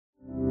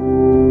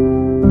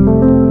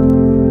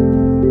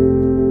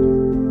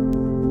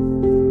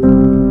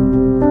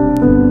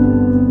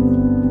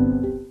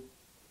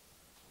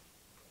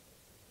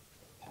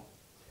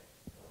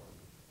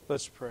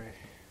Let us pray.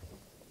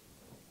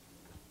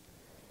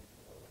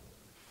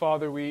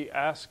 Father, we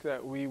ask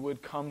that we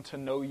would come to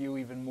know you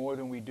even more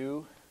than we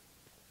do,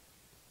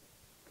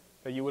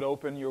 that you would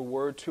open your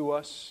word to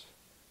us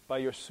by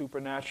your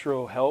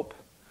supernatural help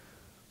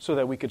so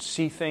that we could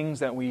see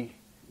things that we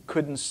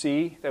couldn't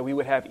see, that we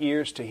would have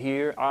ears to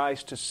hear,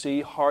 eyes to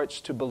see,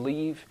 hearts to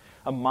believe,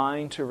 a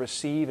mind to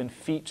receive, and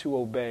feet to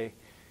obey.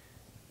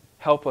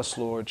 Help us,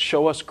 Lord.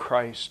 Show us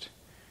Christ,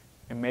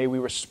 and may we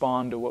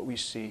respond to what we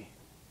see.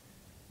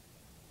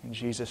 In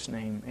Jesus'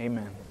 name,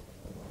 amen.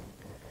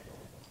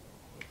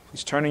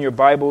 Please turn in your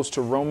Bibles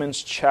to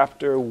Romans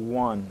chapter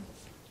 1.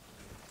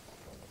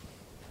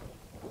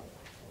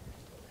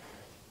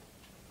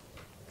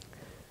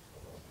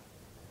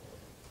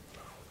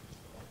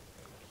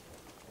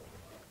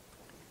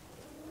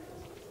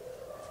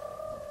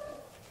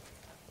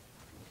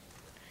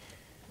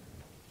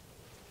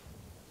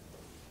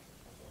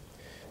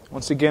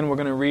 Once again, we're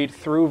going to read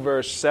through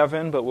verse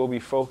 7, but we'll be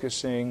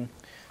focusing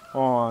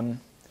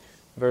on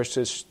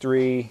verses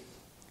 3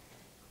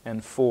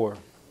 and 4.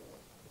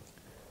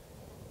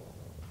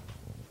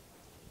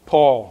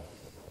 Paul,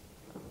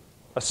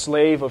 a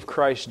slave of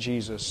Christ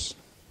Jesus,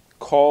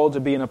 called to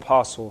be an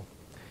apostle,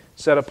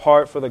 set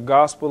apart for the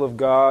gospel of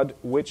God,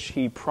 which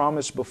he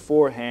promised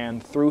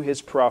beforehand through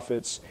his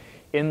prophets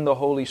in the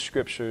Holy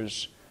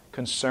Scriptures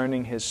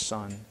concerning his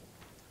Son,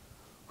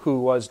 who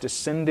was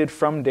descended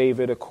from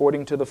David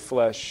according to the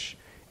flesh,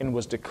 and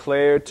was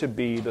declared to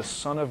be the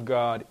Son of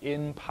God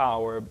in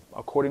power,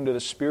 according to the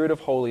Spirit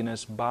of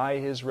holiness, by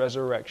his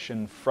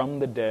resurrection from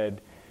the dead,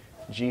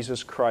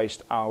 Jesus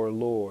Christ our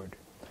Lord,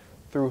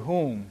 through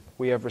whom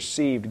we have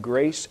received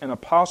grace and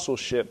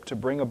apostleship to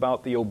bring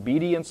about the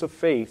obedience of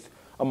faith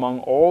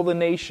among all the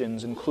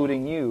nations,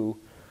 including you,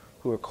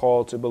 who are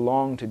called to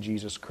belong to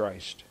Jesus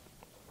Christ.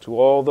 To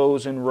all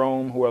those in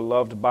Rome who are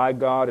loved by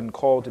God and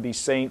called to be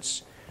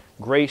saints,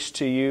 grace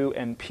to you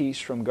and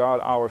peace from God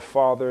our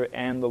Father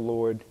and the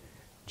Lord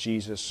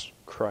Jesus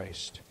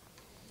Christ.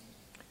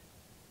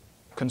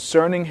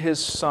 Concerning his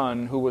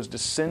Son, who was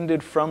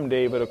descended from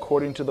David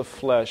according to the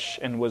flesh,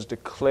 and was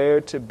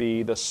declared to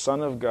be the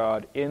Son of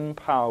God in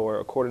power,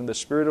 according to the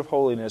Spirit of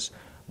holiness,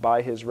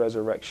 by his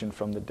resurrection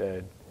from the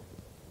dead,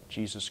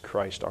 Jesus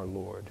Christ our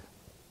Lord.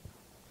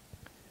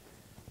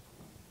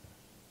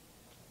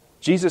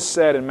 Jesus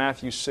said in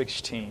Matthew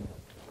 16,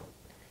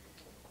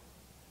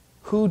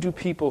 "Who do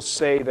people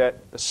say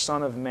that the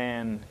Son of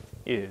Man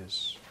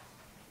is?"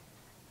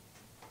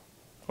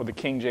 Or the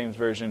King James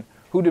Version,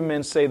 "Who do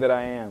men say that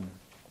I am?"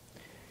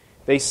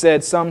 They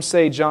said, "Some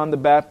say John the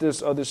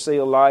Baptist, others say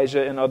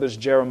Elijah, and others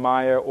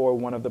Jeremiah or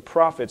one of the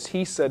prophets."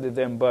 He said to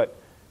them, "But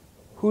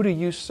who do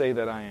you say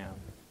that I am?"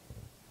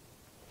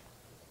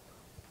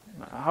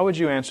 How would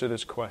you answer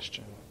this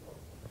question?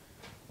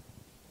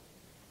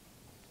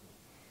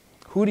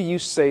 Who do you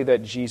say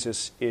that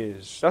Jesus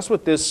is? That's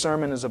what this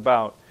sermon is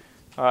about.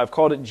 I've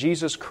called it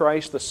Jesus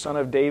Christ, the Son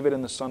of David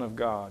and the Son of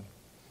God.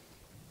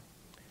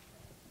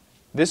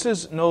 This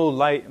is no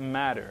light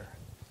matter.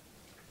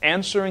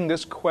 Answering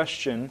this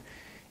question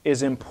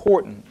is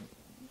important.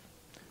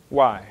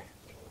 Why?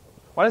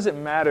 Why does it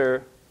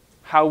matter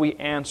how we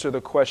answer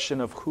the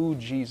question of who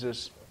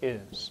Jesus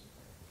is?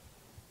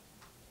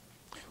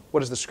 What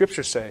does the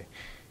Scripture say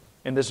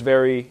in this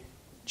very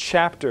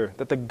chapter?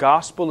 That the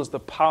gospel is the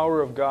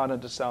power of God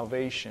unto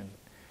salvation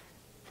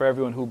for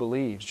everyone who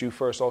believes, Jew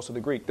first, also the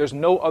Greek. There's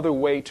no other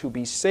way to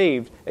be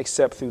saved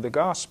except through the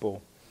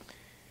gospel.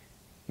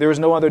 There is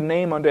no other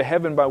name under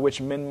heaven by which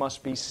men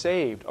must be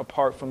saved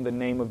apart from the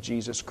name of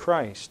Jesus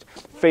Christ.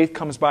 Faith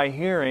comes by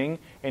hearing,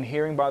 and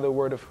hearing by the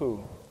word of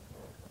who?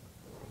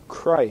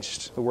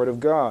 Christ, the word of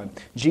God.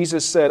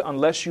 Jesus said,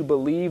 "Unless you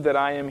believe that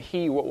I am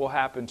He, what will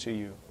happen to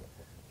you?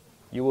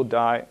 You will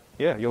die.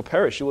 Yeah, you'll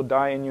perish. You will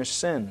die in your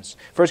sins."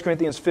 1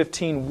 Corinthians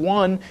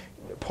 15:1,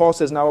 Paul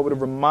says, "Now I would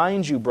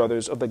remind you,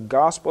 brothers, of the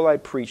gospel I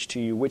preached to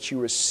you, which you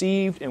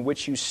received, in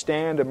which you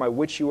stand, and by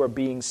which you are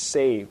being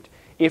saved,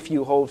 if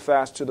you hold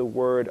fast to the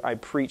word I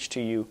preached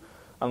to you,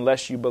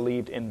 unless you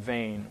believed in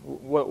vain."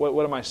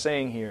 What am I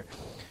saying here?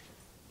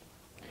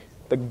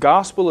 The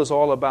gospel is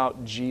all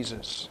about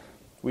Jesus.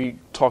 We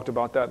talked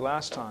about that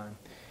last time.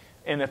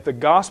 And if the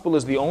gospel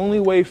is the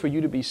only way for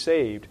you to be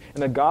saved,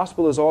 and the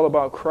gospel is all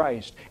about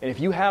Christ, and if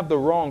you have the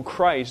wrong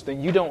Christ,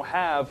 then you don't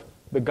have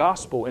the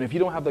gospel. And if you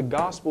don't have the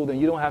gospel, then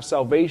you don't have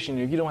salvation.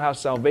 And if you don't have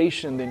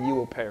salvation, then you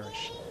will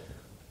perish.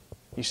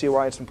 You see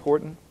why it's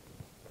important?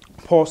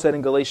 Paul said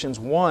in Galatians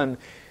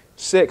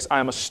 1:6, "I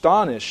am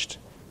astonished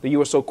that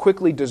you are so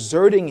quickly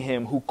deserting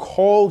Him who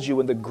called you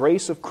in the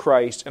grace of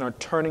Christ and are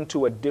turning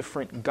to a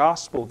different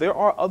gospel." There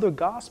are other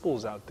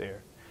gospels out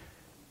there.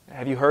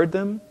 Have you heard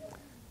them?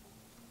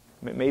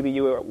 Maybe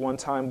you at one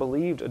time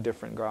believed a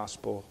different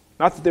gospel.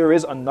 Not that there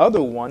is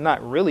another one,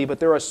 not really, but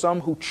there are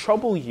some who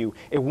trouble you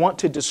and want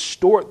to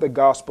distort the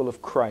gospel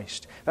of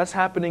Christ. That's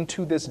happening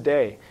to this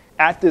day,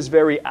 at this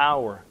very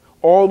hour,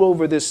 all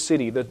over this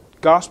city. The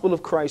gospel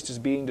of Christ is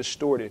being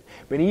distorted.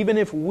 But even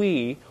if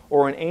we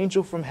or an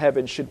angel from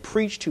heaven should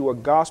preach to you a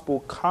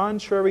gospel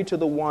contrary to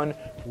the one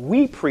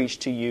we preach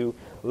to you,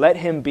 let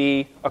him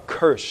be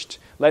accursed.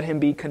 Let him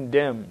be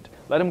condemned.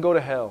 Let him go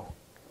to hell.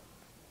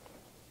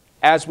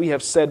 As we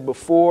have said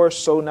before,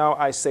 so now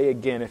I say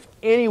again, if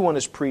anyone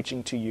is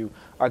preaching to you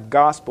a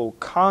gospel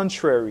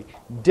contrary,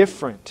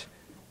 different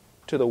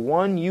to the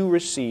one you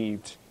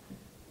received,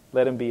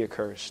 let him be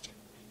accursed.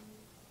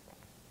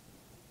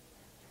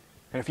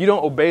 And if you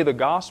don't obey the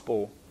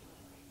gospel,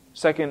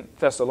 2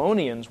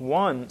 Thessalonians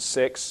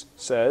 1:6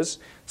 says,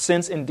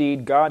 since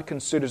indeed God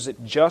considers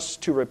it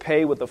just to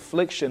repay with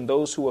affliction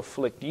those who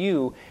afflict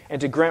you, and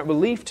to grant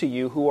relief to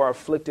you who are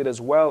afflicted as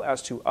well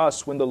as to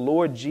us, when the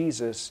Lord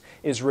Jesus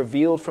is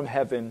revealed from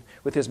heaven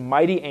with his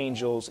mighty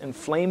angels in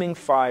flaming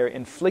fire,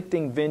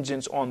 inflicting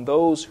vengeance on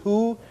those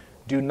who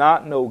do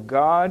not know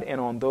God and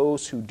on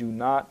those who do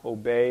not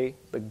obey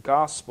the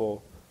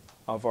gospel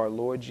of our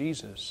Lord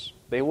Jesus.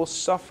 They will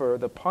suffer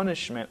the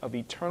punishment of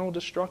eternal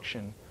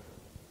destruction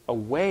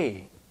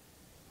away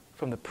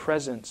from the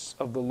presence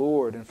of the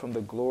Lord and from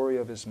the glory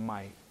of his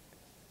might.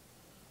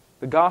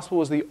 The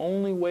gospel is the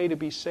only way to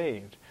be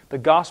saved. The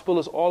gospel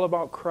is all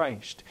about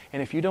Christ.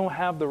 And if you don't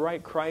have the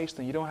right Christ,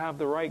 then you don't have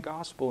the right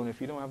gospel. And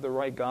if you don't have the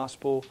right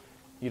gospel,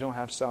 you don't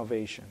have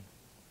salvation.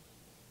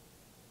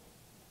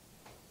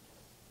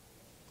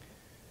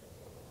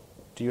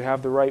 Do you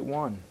have the right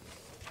one?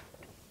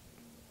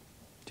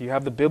 Do you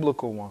have the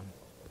biblical one?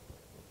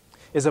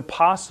 Is it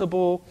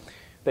possible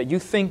that you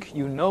think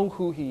you know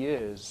who he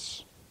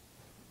is,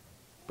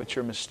 but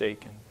you're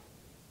mistaken?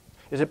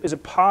 Is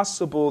it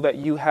possible that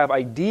you have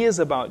ideas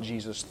about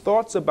Jesus,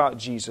 thoughts about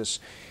Jesus,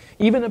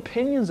 even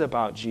opinions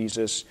about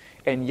Jesus,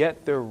 and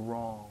yet they're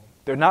wrong?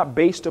 They're not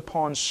based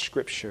upon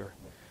Scripture.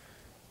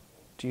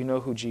 Do you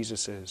know who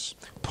Jesus is?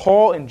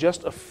 Paul, in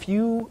just a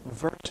few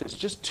verses,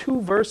 just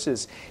 2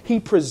 verses, he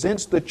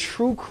presents the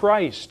true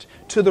Christ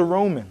to the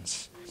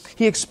Romans.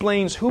 He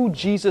explains who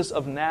Jesus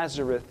of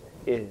Nazareth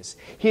is.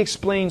 He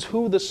explains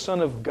who the Son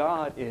of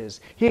God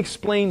is. He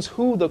explains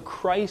who the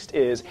Christ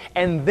is.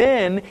 And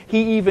then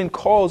he even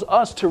calls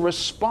us to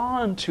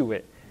respond to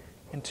it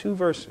in 2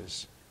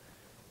 verses.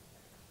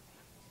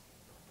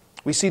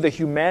 We see the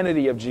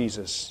humanity of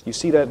Jesus. You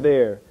see that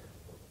there.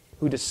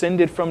 Who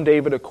descended from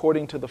David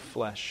according to the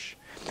flesh.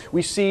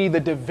 We see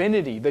the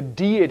divinity, the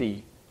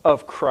deity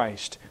of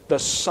Christ, the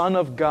Son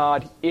of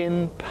God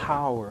in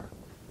power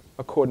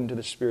according to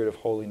the Spirit of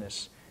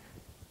holiness.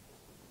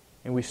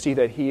 And we see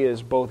that he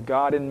is both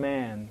God and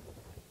man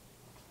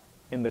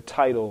in the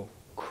title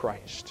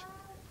Christ,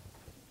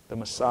 the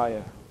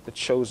Messiah, the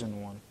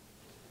chosen one.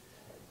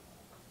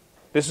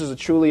 This is a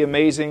truly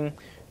amazing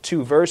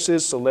 2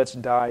 verses, so let's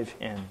dive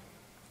in.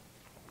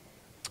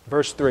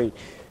 Verse 3,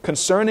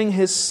 concerning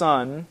his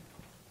Son,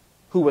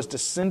 who was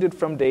descended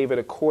from David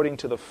according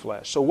to the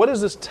flesh. So what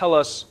does this tell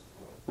us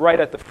right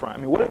at the front?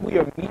 I mean, what are we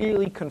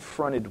immediately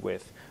confronted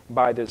with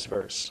by this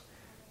verse?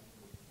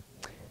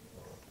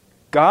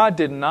 God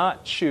did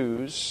not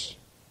choose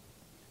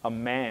a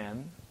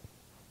man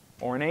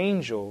or an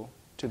angel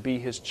to be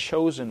his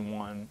chosen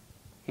one.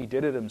 He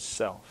did it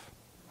himself.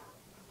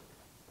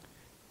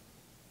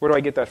 Where do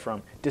I get that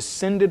from?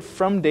 Descended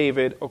from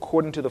David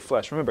according to the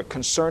flesh. Remember,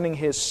 concerning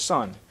his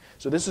Son.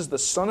 So this is the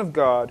Son of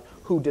God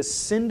who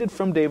descended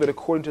from David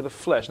according to the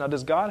flesh. Now,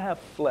 does God have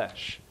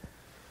flesh?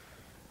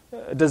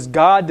 Does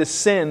God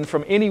descend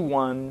from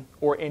anyone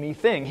or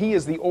anything? He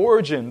is the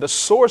origin, the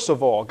source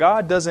of all.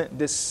 God doesn't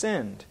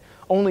descend.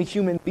 Only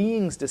human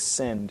beings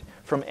descend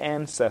from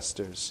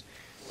ancestors.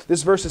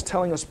 This verse is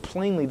telling us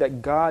plainly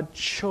that God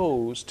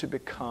chose to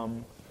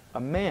become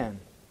a man.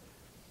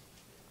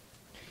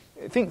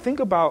 Think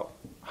about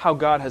how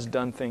God has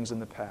done things in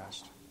the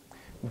past.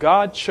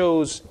 God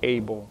chose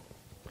Abel.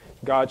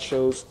 God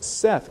chose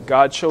Seth.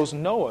 God chose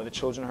Noah. The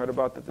children heard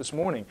about that this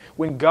morning.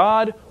 When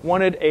God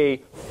wanted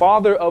a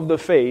father of the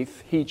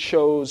faith, he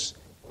chose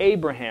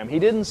Abraham. He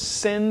didn't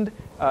send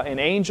an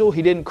angel.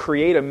 He didn't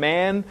create a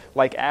man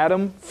like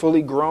Adam,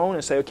 fully grown,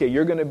 and say, okay,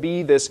 you're going to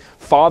be this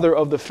father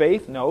of the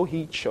faith. No,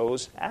 he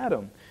chose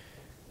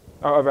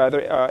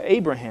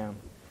Abraham.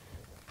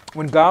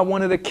 When God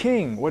wanted a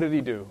king, what did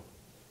he do?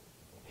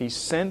 He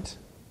sent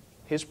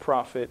his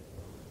prophet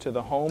to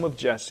the home of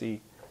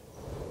Jesse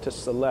to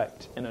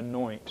select and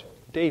anoint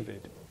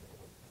David.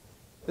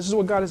 This is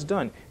what God has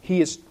done. He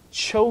has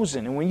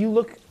chosen. And when you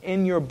look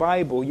in your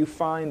Bible, you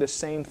find the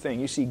same thing.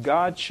 You see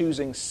God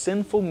choosing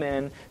sinful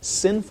men,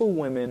 sinful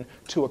women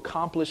to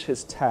accomplish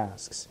his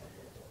tasks.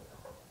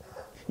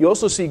 You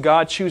also see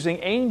God choosing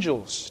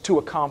angels to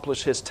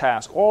accomplish his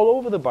task all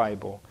over the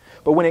Bible.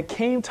 But when it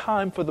came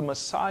time for the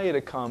Messiah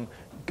to come,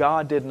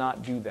 God did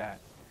not do that.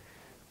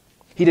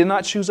 He did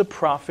not choose a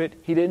prophet.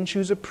 He didn't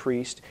choose a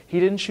priest. He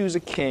didn't choose a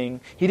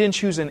king. He didn't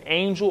choose an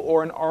angel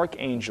or an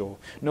archangel.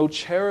 No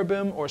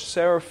cherubim or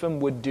seraphim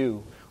would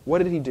do. What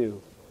did he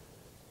do?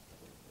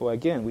 Well,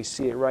 again, we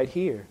see it right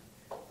here.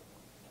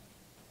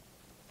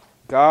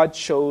 God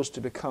chose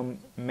to become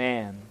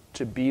man,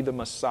 to be the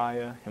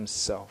Messiah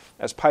himself.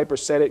 As Piper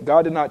said it,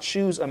 God did not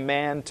choose a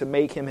man to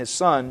make him his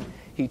son.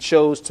 He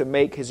chose to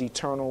make his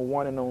eternal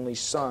one and only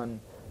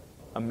Son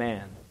a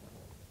man.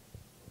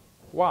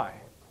 Why?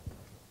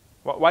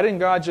 Why didn't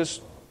God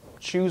just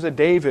choose a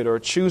David or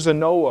choose a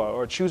Noah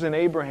or choose an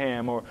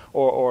Abraham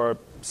or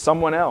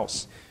someone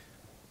else.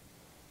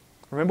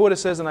 Remember what it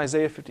says in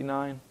Isaiah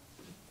 59?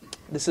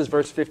 This is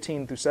verse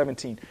 15 through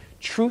 17.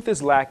 Truth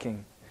is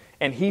lacking,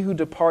 and he who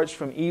departs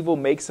from evil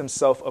makes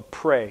himself a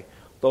prey.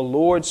 The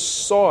Lord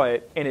saw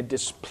it, and it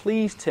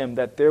displeased him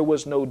that there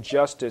was no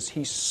justice.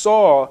 He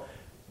saw,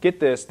 get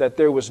this, that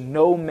there was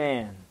no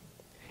man,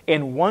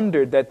 and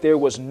wondered that there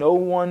was no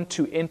one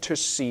to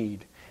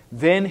intercede.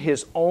 Then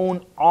his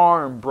own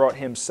arm brought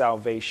him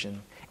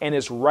salvation, and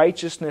his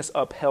righteousness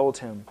upheld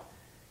him.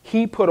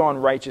 He put on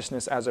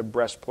righteousness as a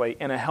breastplate,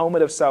 and a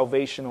helmet of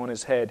salvation on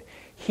his head.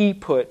 He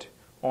put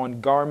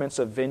on garments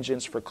of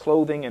vengeance for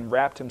clothing, and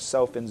wrapped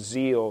himself in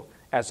zeal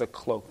as a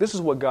cloak. This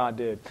is what God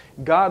did.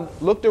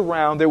 God looked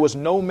around. There was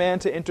no man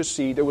to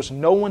intercede. There was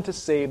no one to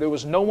save. There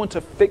was no one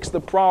to fix the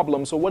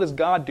problem. So what does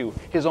God do?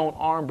 His own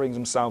arm brings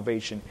him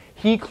salvation.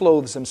 He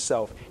clothes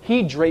himself.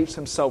 He drapes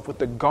himself with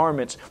the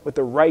garments, with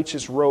the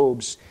righteous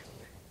robes.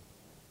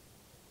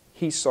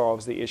 He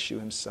solves the issue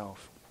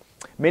himself.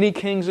 Many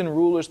kings and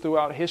rulers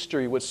throughout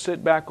history would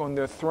sit back on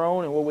their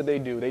throne, and what would they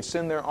do? They'd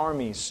send their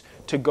armies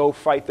to go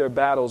fight their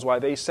battles while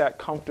they sat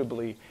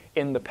comfortably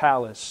in the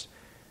palace.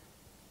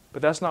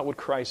 But that's not what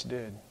Christ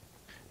did.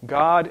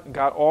 God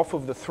got off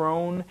of the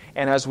throne,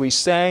 and as we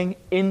sang,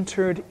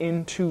 entered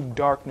into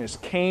darkness,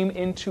 came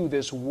into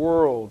this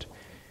world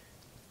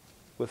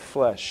with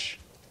flesh.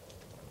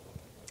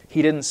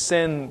 He didn't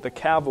send the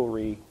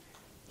cavalry.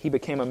 He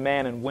became a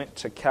man and went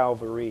to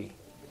Calvary.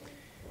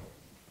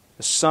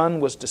 The Son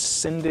was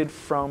descended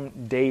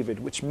from David,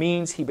 which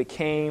means he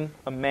became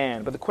a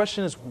man. But the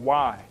question is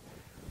why?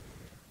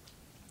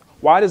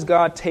 Why does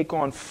God take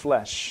on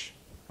flesh?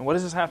 And what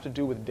does this have to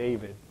do with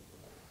David?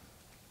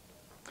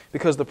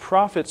 Because the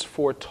prophets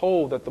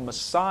foretold that the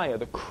Messiah,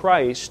 the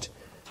Christ,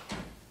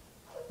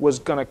 was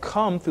going to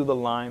come through the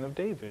line of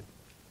David.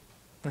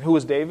 And who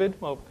was David?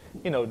 Well,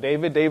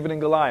 David and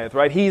Goliath,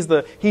 right? He's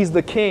the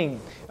king,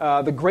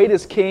 the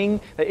greatest king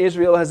that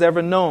Israel has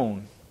ever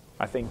known.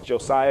 I think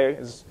Josiah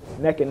is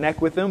neck and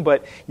neck with him,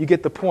 but you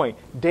get the point.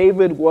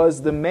 David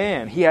was the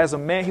man. He was a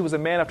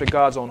man after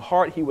God's own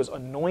heart. He was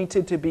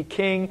anointed to be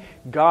king.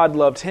 God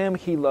loved him.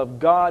 He loved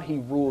God. He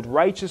ruled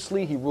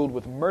righteously. He ruled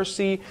with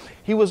mercy.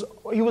 He was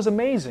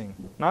amazing.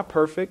 Not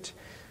perfect,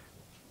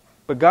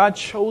 but God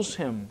chose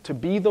him to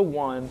be the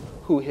one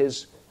who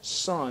his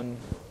Son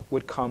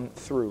would come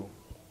through.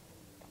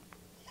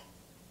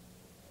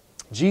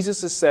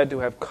 Jesus is said to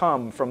have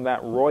come from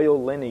that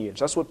royal lineage.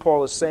 That's what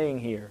Paul is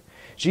saying here.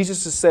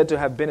 Jesus is said to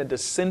have been a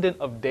descendant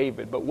of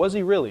David, but was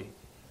he really?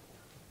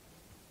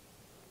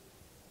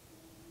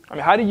 I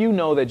mean, how do you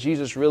know that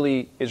Jesus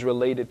really is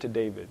related to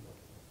David?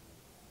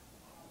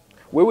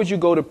 Where would you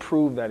go to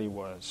prove that he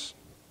was?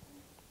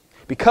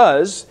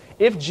 Because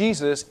if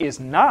Jesus is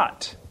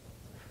not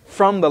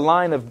from the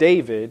line of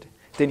David,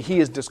 then he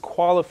is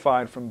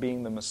disqualified from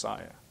being the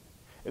Messiah.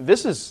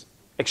 This is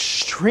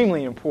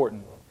extremely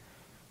important.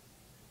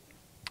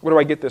 Where do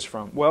I get this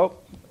from? Well,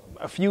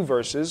 a few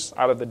verses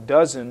out of the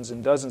dozens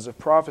and dozens of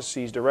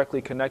prophecies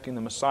directly connecting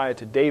the Messiah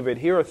to David.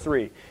 Here are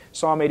three.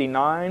 Psalm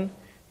 89,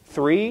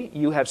 3,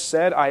 you have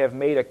said, I have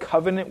made a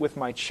covenant with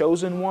my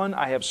chosen one.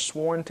 I have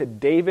sworn to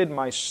David,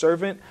 my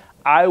servant,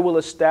 I will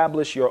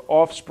establish your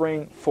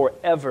offspring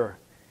forever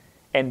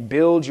and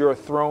build your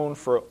throne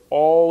for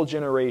all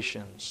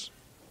generations.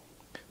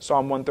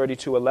 Psalm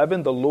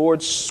 132:11, the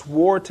Lord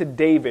swore to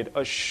David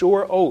a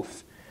sure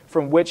oath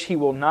from which he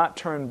will not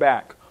turn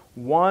back.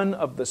 One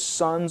of the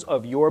sons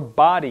of your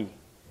body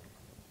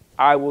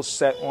I will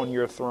set on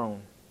your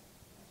throne.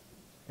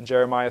 In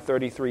Jeremiah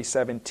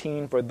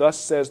 33:17, for thus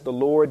says the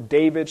Lord,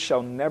 David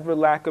shall never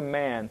lack a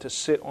man to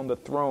sit on the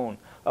throne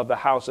of the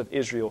house of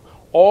Israel.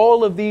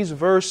 All of these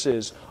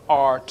verses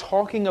are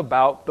talking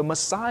about the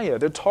Messiah.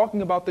 They're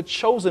talking about the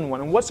chosen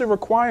one. And what's the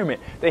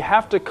requirement? They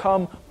have to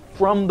come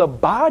from the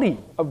body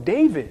of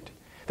David.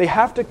 They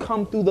have to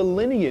come through the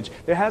lineage.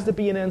 There has to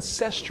be an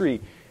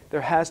ancestry. There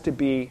has to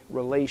be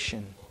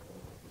relation.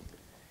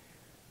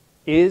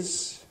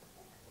 Is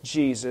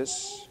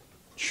Jesus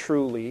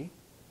truly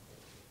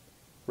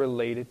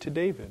related to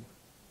David?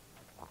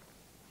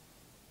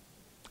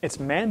 It's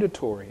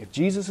mandatory. If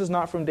Jesus is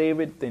not from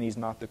David, then he's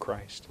not the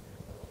Christ.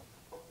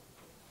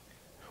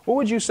 What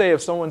would you say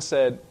if someone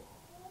said,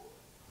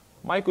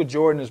 Michael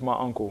Jordan is my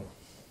uncle,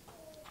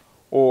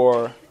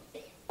 or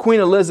Queen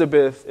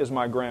Elizabeth is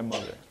my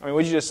grandmother? I mean,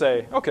 would you just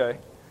say, okay,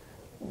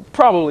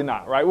 probably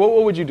not, right?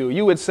 What would you do?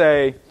 You would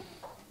say,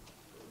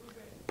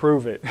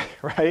 prove it,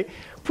 right?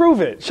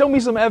 Prove it. Show me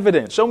some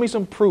evidence. Show me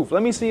some proof.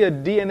 Let me see a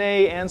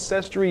DNA,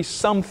 ancestry,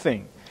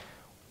 something.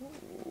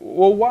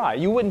 Well, why?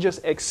 You wouldn't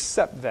just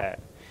accept that.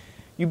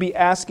 You'd be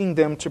asking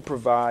them to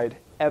provide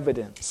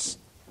evidence.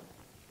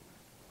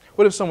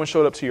 What if someone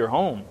showed up to your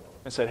home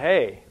and said,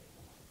 hey,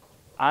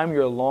 I'm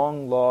your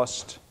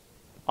long-lost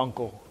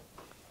uncle.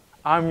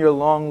 I'm your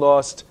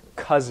long-lost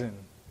cousin.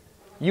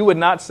 You would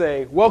not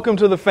say, welcome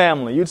to the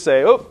family. You'd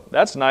say, oh,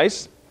 that's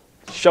nice.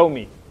 Show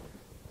me.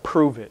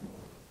 Prove it.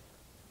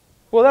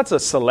 Well, that's a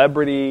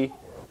celebrity.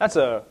 That's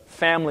a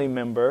family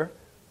member.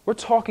 We're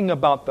talking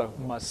about the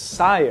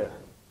Messiah.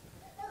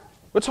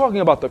 We're talking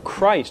about the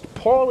Christ.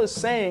 Paul is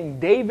saying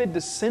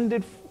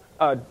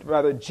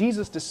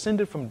Jesus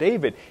descended from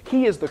David.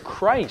 He is the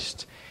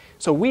Christ.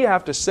 So we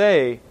have to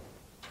say,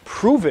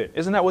 prove it.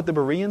 Isn't that what the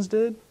Bereans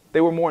did?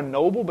 They were more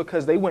noble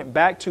because they went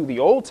back to the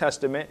Old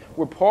Testament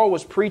where Paul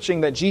was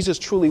preaching that Jesus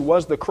truly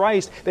was the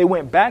Christ. They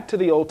went back to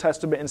the Old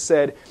Testament and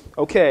said,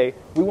 okay,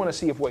 we want to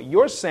see if what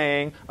you're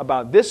saying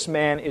about this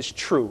man is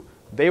true.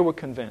 They were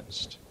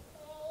convinced.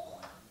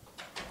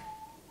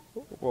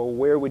 Well,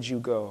 where would you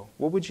go?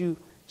 What would you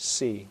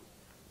see?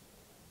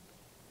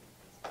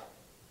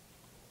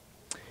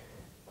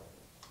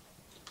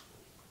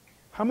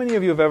 How many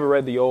of you have ever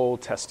read the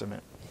Old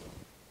Testament?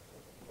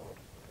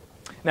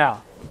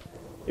 Now,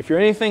 if you're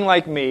anything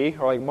like me,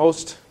 or like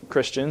most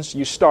Christians,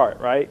 you start,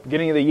 right?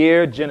 Beginning of the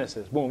year,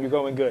 Genesis. Boom, you're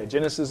going good.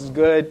 Genesis is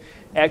good.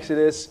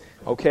 Exodus,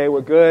 okay,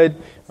 we're good,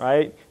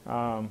 right?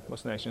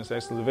 What's the next?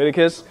 Genesis,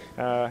 Leviticus.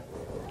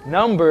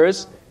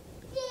 Numbers.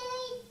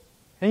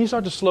 And you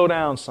start to slow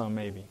down some,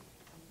 maybe.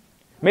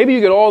 Maybe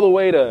you get all the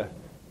way to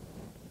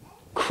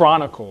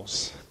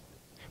Chronicles.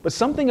 But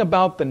something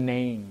about the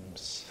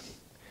names,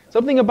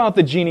 something about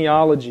the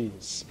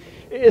genealogies,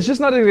 it's just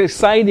not as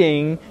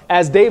exciting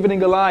as David and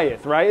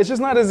Goliath, right? It's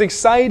just not as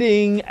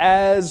exciting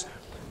as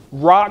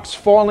rocks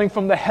falling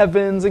from the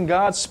heavens and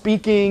God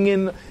speaking.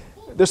 And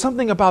there's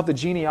something about the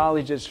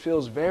genealogy that just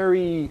feels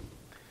very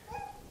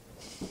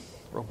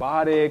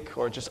robotic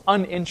or just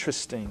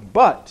uninteresting.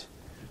 But,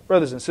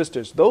 brothers and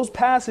sisters, those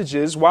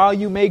passages, while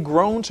you may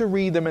groan to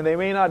read them and they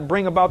may not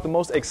bring about the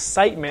most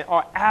excitement,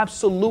 are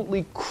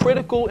absolutely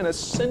critical and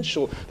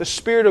essential. The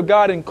Spirit of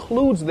God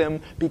includes them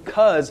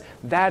because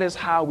that is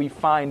how we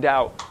find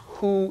out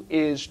who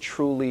is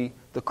truly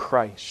the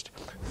Christ,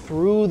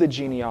 through the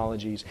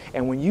genealogies.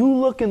 And when you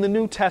look in the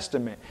New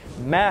Testament,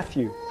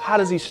 Matthew, how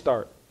does he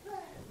start?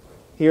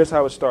 Here's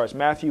how it starts.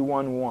 Matthew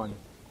 1:1.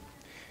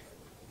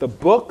 The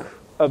book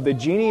of the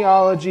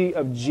genealogy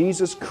of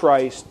Jesus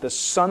Christ, the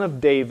son of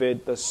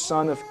David, the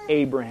son of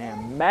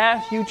Abraham.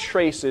 Matthew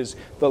traces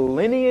the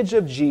lineage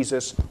of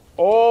Jesus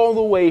all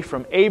the way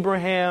from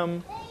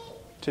Abraham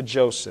to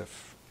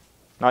Joseph.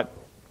 Not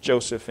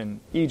Joseph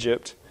in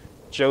Egypt,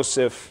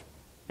 Joseph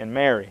and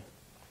Mary.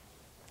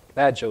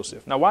 That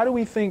Joseph. Now, why do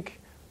you think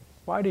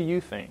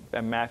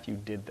that Matthew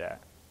did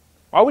that?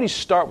 Why would he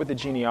start with the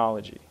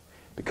genealogy?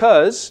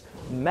 Because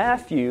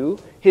Matthew,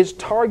 his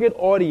target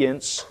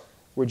audience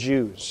were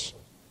Jews.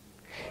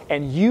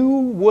 And you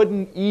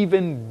wouldn't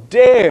even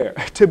dare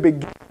to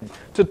begin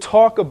to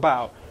talk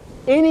about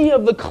any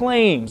of the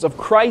claims of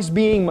Christ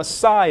being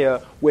Messiah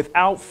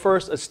without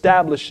first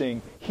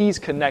establishing he's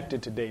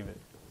connected to David.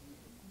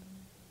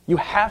 You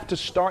have to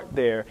start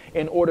there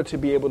in order to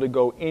be able to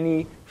go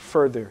any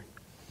further.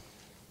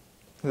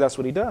 That's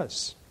what he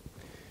does.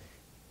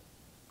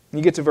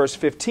 You get to verse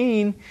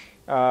 15.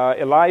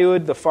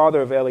 Eliud, the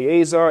father of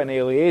Eleazar, and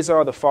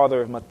Eleazar, the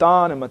father of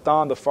Matthan, and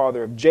Matthan, the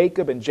father of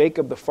Jacob, and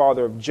Jacob, the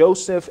father of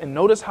Joseph. And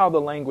notice how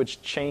the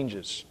language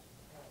changes.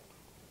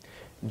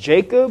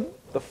 Jacob,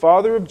 the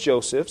father of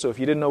Joseph. So if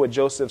you didn't know what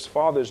Joseph's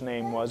father's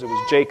name was, it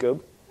was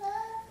Jacob.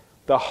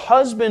 The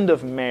husband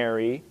of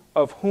Mary,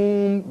 of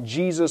whom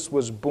Jesus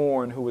was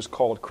born, who was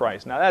called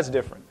Christ. Now that's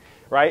different,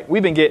 right?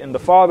 We've been getting the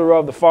father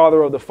of, the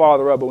father of, the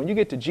father of. But when you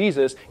get to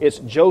Jesus, it's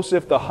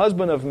Joseph, the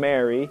husband of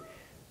Mary,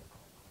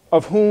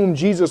 of whom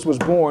Jesus was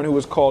born, who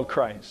was called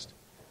Christ.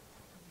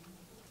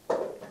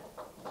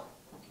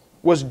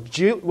 Was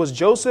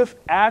Joseph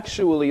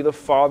actually the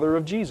father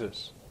of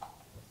Jesus?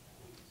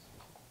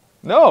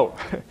 No,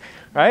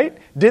 right?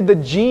 Did the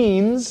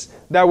genes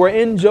that were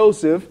in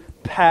Joseph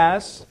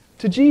pass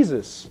to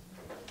Jesus?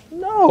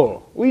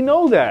 No, we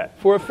know that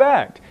for a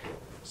fact.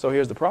 So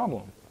here's the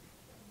problem.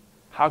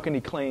 How can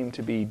he claim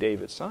to be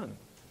David's son?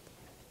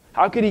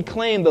 How could he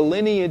claim the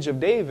lineage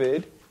of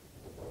David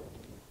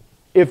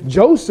if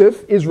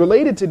Joseph is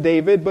related to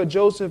David, but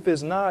Joseph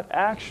is not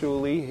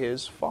actually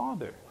his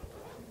father?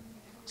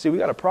 See, we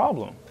got a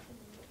problem.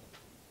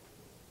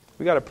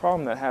 We got a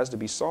problem that has to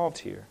be solved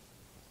here.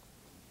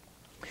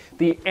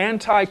 The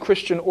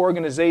anti-Christian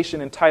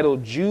organization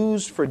entitled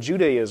Jews for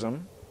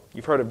Judaism,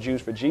 you've heard of Jews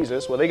for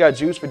Jesus, well, they got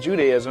Jews for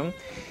Judaism.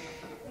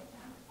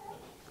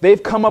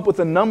 They've come up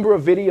with a number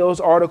of videos,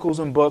 articles,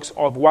 and books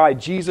of why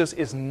Jesus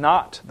is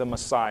not the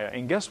Messiah.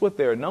 And guess what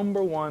their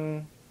number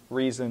one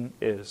reason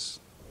is?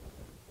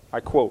 I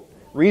quote,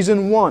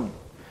 Reason 1,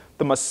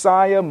 the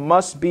Messiah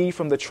must be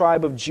from the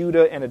tribe of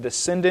Judah and a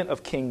descendant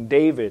of King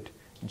David.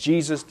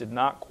 Jesus did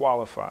not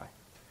qualify.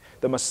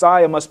 The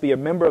Messiah must be a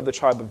member of the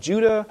tribe of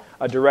Judah,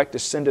 a direct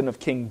descendant of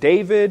King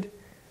David.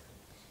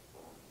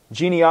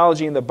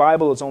 Genealogy in the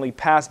Bible is only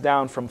passed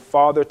down from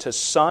father to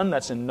son.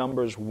 That's in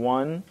Numbers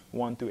 1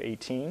 through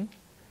 18.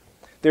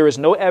 There is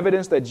no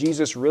evidence that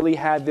Jesus really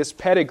had this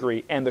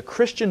pedigree, and the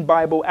Christian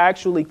Bible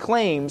actually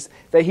claims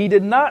that he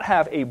did not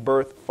have a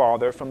birth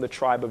father from the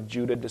tribe of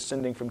Judah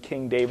descending from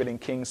King David and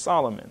King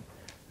Solomon,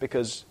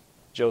 because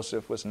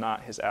Joseph was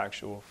not his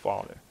actual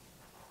father.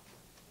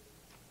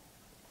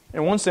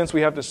 In one sense,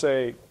 we have to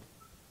say,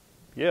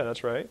 yeah,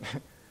 that's right.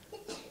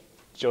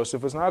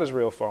 Joseph was not his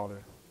real father.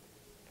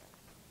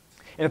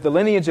 And if the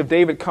lineage of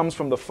David comes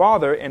from the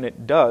father, and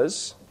it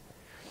does,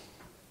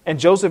 and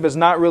Joseph is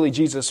not really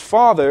Jesus'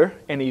 father,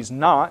 and he's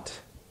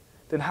not,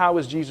 then how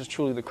is Jesus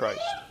truly the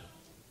Christ?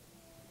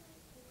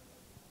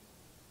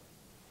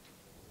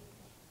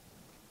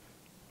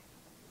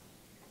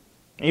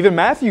 Even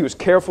Matthew is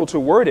careful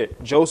to word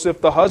it. Joseph,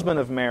 the husband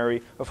of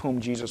Mary, of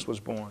whom Jesus was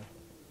born.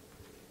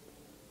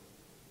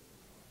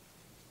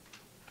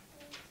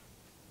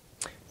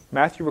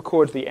 Matthew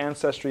records the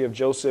ancestry of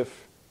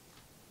Joseph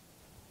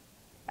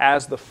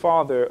as the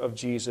father of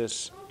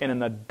Jesus in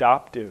an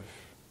adoptive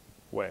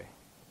way.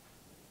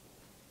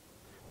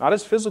 Not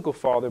his physical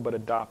father, but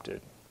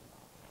adopted.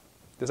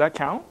 Does that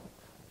count?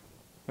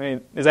 I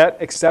mean, is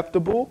that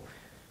acceptable?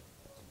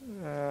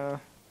 The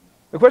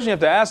question you have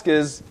to ask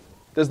is,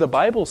 does the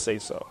Bible say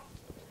so?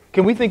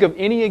 Can we think of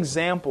any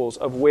examples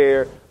of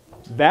where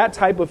that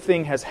type of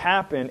thing has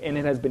happened and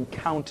it has been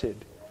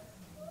counted?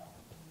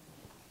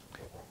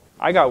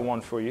 I got one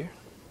for you.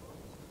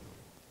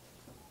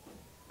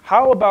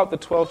 How about the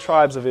 12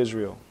 tribes of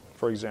Israel,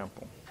 for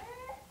example?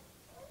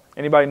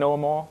 Anybody know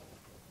them all?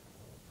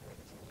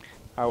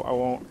 I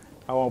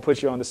won't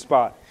put you on the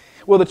spot.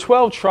 Well, the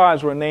 12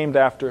 tribes were named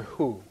after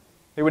who?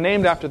 They were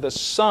named after the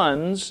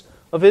sons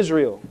of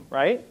Israel,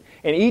 right?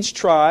 And each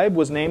tribe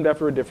was named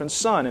after a different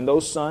son. And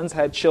those sons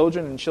had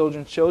children and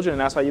children's children. And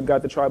that's how you've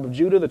got the tribe of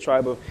Judah, the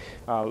tribe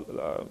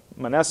of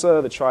Manasseh,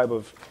 the tribe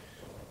of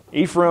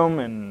Ephraim,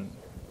 and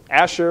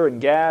Asher, and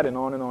Gad, and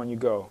on you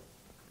go.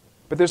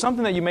 But there's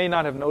something that you may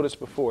not have noticed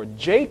before.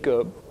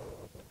 Jacob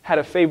had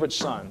a favorite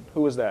son.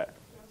 Who was that?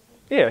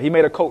 Yeah, he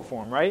made a coat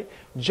for him, right?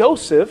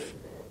 Joseph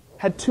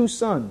had two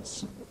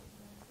sons.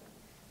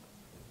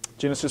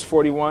 Genesis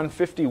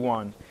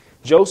 41:51.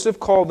 Joseph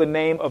called the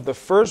name of the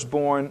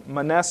firstborn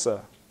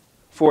Manasseh,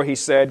 for he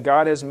said,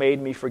 God has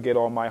made me forget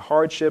all my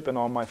hardship and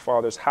all my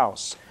father's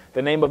house.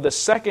 The name of the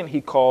second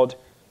he called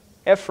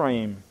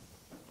Ephraim,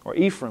 or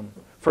Ephraim,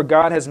 for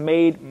God has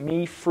made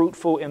me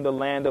fruitful in the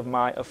land of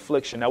my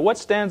affliction. Now, what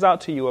stands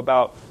out to you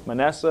about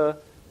Manasseh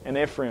and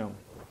Ephraim?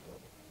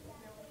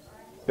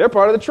 They're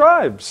part of the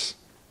tribes.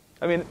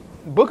 I mean,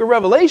 book of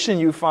Revelation,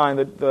 you find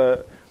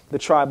the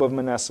tribe of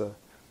Manasseh.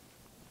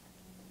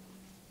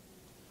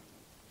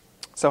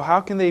 So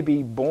how can they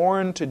be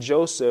born to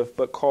Joseph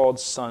but called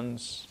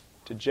sons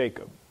to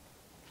Jacob?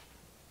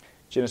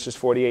 Genesis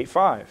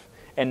 48:5.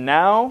 And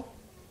now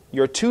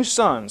your two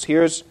sons,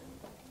 here's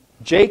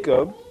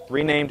Jacob,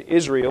 renamed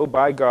Israel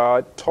by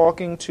God,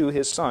 talking to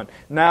his son.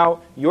 Now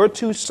your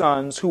two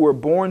sons who were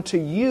born to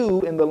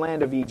you in the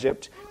land of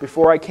Egypt,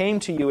 before I came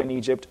to you in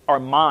Egypt, are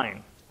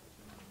mine.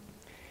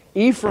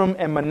 Ephraim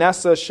and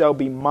Manasseh shall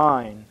be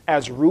mine,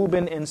 as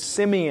Reuben and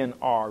Simeon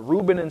are.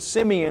 Reuben and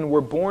Simeon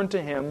were born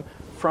to him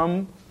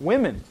from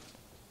women.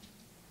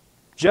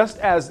 Just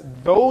as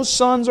those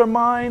sons are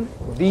mine,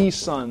 these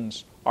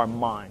sons are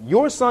mine.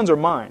 Your sons are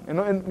mine.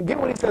 And get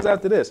what he says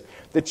after this.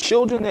 The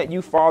children that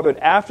you fathered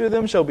after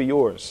them shall be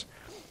yours.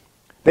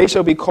 They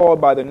shall be called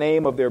by the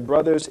name of their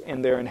brothers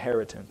in their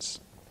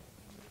inheritance.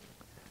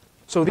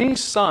 So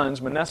these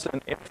sons, Manasseh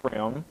and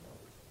Ephraim,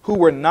 who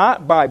were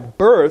not by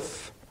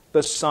birth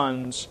the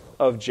sons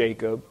of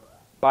Jacob,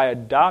 by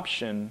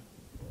adoption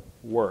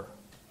were.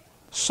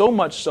 So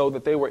much so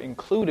that they were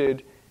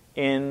included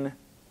in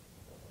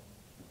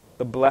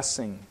the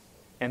blessing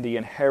and the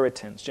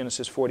inheritance.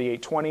 Genesis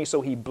 48:20.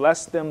 So he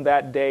blessed them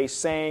that day,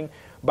 saying,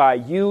 by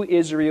you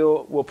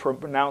Israel will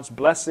pronounce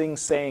blessing,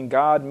 saying,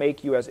 God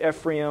make you as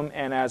Ephraim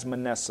and as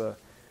Manasseh.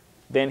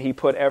 Then he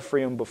put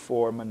Ephraim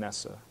before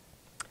Manasseh.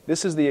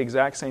 This is the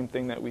exact same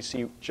thing that we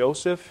see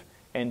Joseph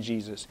and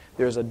Jesus.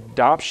 There's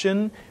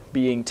adoption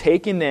being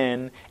taken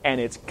in,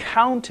 and it's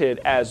counted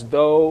as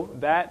though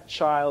that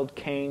child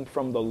came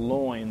from the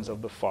loins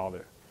of the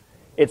father.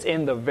 It's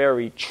in the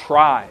very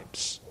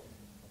tribes.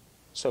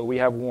 So we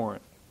have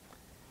warrant.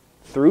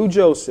 Through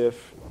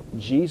Joseph,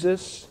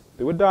 Jesus,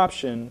 through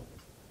adoption,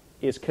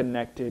 is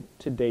connected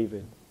to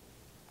David.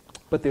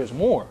 But there's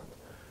more.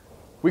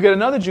 We get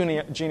another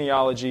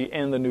genealogy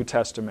in the New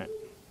Testament.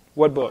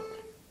 What book?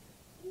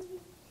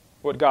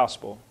 What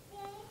gospel?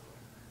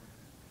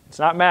 It's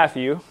not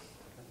Matthew.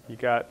 You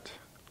got,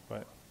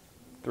 what,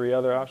 3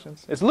 other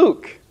options? It's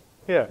Luke.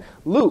 Yeah,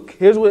 Luke.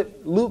 Here's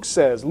what Luke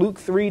says. Luke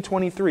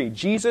 3:23.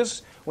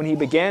 Jesus, when he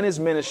began his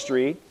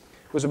ministry,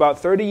 was about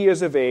 30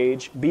 years of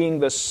age, being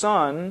the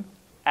son,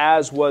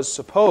 as was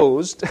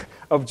supposed,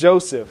 of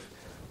Joseph,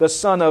 the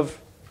son of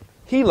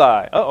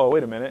Heli.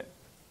 Wait a minute.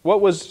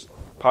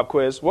 Pop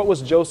quiz, what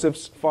was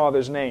Joseph's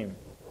father's name?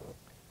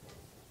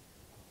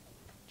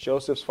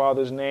 Joseph's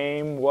father's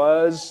name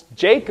was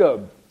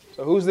Jacob.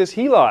 So who's this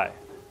Heli?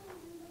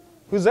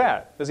 Who's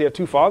that? Does he have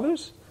 2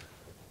 fathers?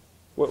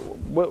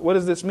 What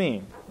does this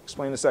mean?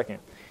 Explain in a second.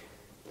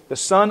 The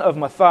son of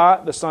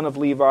Mathat, the son of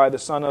Levi, the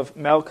son of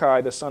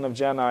Melchi, the son of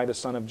Jannai, the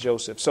son of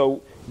Joseph.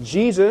 So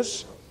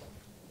Jesus,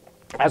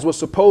 as was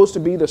supposed to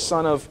be the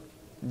son of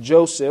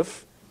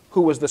Joseph,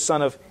 who was the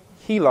son of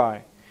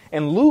Heli.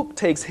 And Luke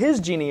takes his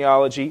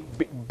genealogy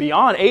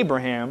beyond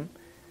Abraham.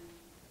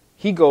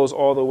 He goes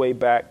all the way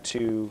back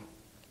to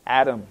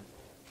Adam.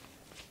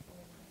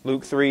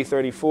 Luke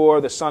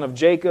 3:34, the son of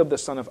Jacob, the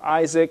son of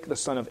Isaac, the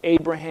son of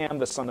Abraham,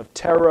 the son of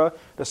Terah,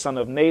 the son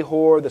of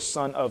Nahor, the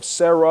son of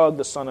Serug,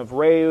 the son of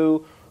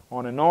Reu,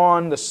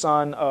 on, the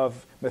son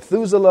of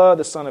Methuselah,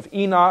 the son of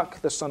Enoch,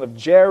 the son of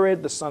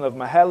Jared, the son of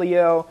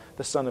Mahalalel,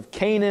 the son of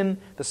Canaan,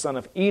 the son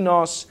of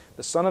Enos,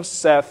 the son of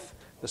Seth,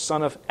 the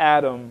son of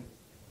Adam,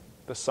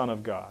 the son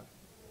of God.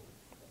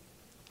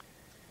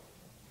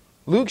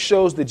 Luke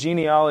shows the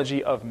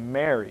genealogy of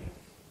Mary.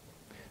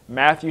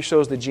 Matthew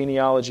shows the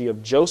genealogy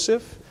of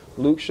Joseph.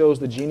 Luke shows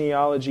the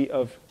genealogy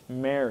of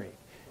Mary.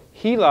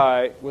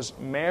 Heli was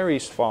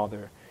Mary's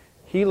father.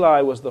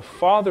 Heli was the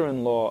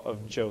father-in-law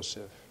of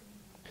Joseph.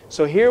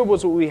 So here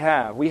was what we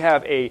have. We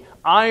have a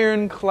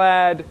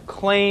ironclad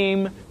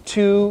claim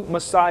to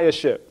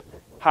messiahship.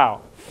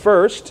 How?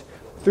 First,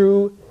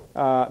 through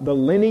the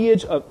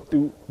lineage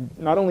through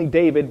not only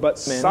David, but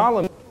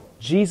Solomon,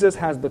 Jesus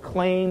has the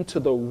claim to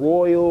the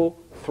royal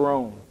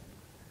throne.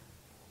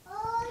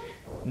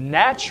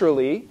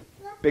 Naturally,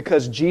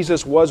 because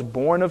Jesus was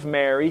born of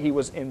Mary, he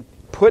was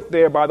put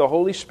there by the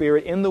Holy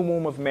Spirit in the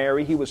womb of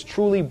Mary. He was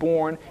truly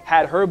born,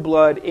 had her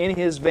blood in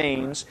his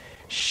veins.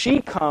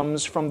 She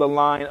comes from the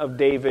line of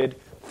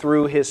David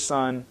through his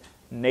son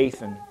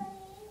Nathan.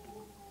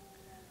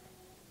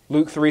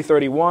 Luke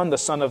 3:31, the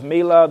son of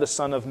Mela, the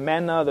son of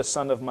Menna, the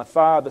son of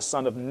Mattha, the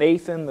son of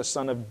Nathan, the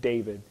son of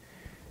David.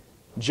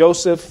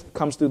 Joseph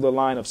comes through the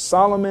line of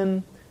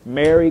Solomon.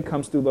 Mary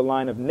comes through the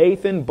line of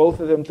Nathan, both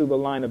of them through the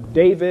line of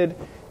David.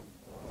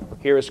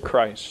 Here is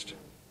Christ,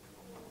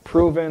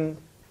 proven,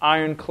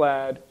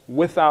 ironclad,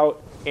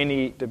 without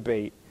any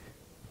debate.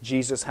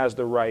 Jesus has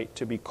the right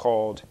to be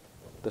called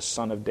the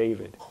Son of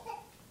David.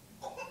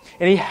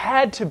 And he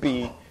had to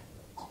be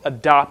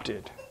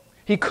adopted.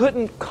 He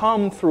couldn't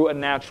come through a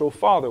natural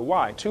father.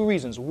 Why? Two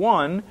reasons.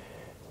 One,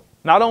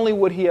 not only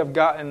would he have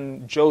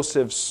gotten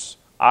Joseph's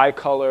eye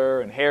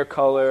color and hair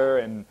color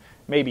and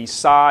maybe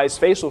size,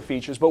 facial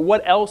features, but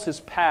what else is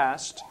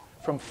passed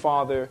from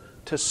father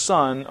to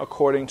son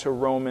according to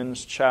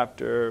Romans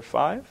chapter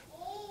 5?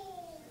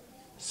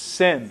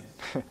 Sin.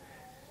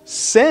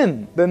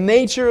 Sin, the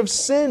nature of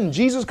sin.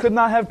 Jesus could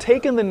not have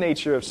taken the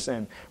nature of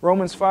sin.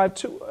 Romans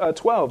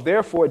 5:12.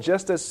 Therefore,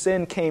 just as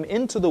sin came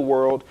into the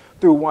world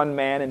through one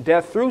man, and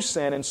death through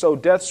sin, and so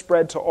death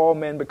spread to all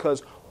men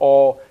because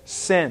all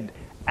sinned.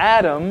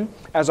 Adam,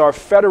 as our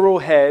federal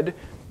head,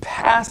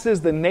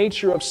 passes the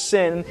nature of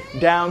sin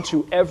down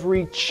to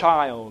every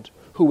child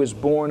who is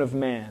born of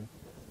man.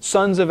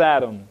 Sons of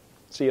Adam,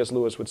 C.S.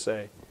 Lewis would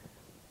say.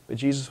 But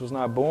Jesus was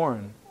not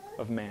born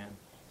of man.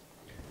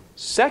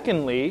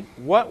 Secondly,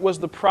 what was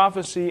the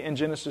prophecy in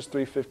Genesis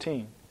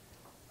 3:15?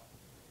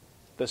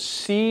 The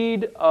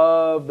seed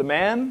of the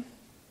man?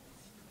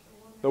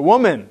 The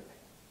woman.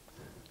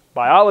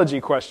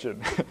 Biology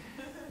question.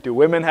 Do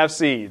women have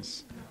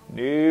seeds?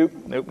 Nope.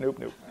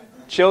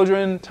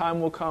 Children, time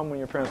will come when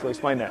your parents will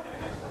explain that.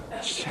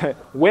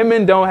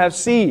 Women don't have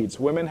seeds.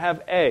 Women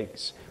have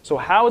eggs. So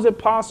how is it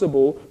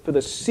possible for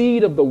the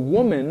seed of the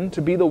woman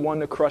to be the one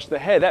to crush the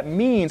head? That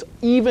means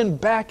even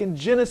back in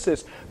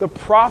Genesis, the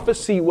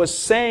prophecy was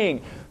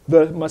saying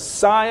the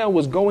Messiah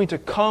was going to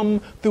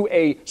come through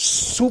a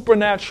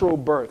supernatural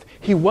birth.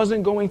 He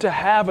wasn't going to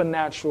have a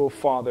natural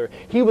father.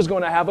 He was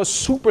going to have a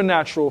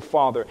supernatural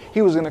father.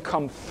 He was going to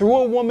come through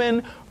a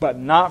woman, but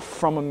not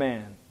from a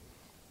man.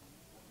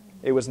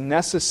 It was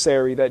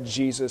necessary that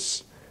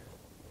Jesus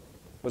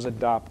was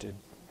adopted.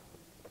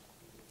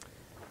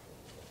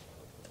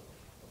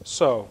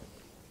 So,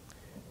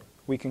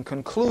 we can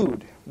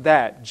conclude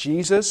that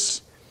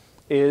Jesus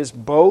is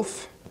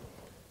both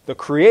the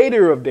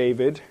creator of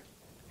David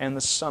and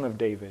the son of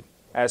David.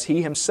 As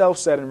he himself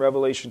said in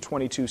Revelation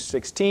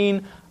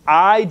 22:16,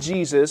 I,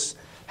 Jesus,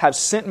 have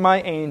sent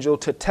my angel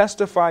to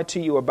testify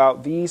to you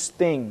about these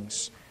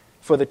things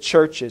for the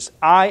churches.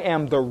 I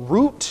am the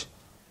root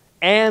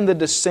and the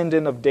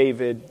descendant of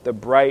David, the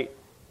bright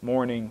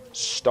morning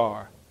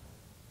star.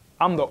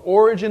 I'm the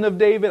origin of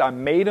David. I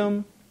made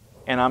him,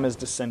 and I'm his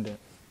descendant,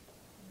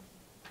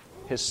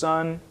 his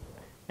son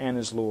and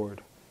his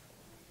Lord.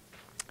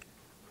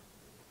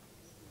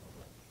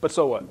 But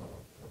so what?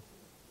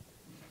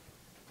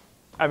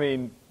 I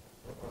mean,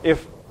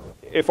 if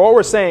all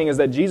we're saying is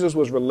that Jesus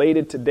was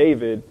related to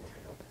David,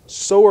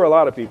 so are a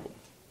lot of people.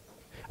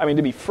 I mean,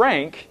 to be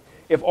frank,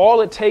 if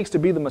all it takes to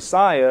be the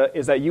Messiah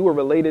is that you were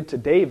related to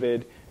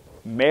David,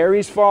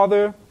 Mary's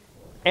father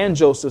and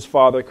Joseph's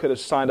father could have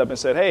signed up and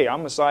said, hey,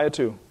 I'm Messiah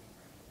too.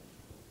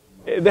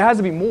 There has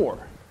to be more.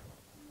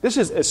 This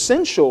is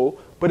essential,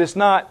 but it's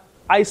not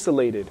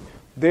isolated.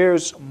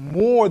 There's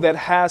more that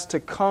has to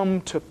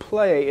come to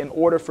play in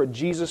order for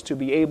Jesus to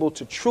be able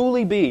to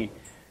truly be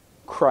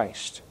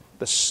Christ,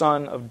 the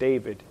Son of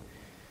David.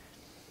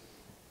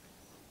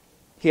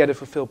 He had to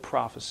fulfill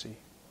prophecy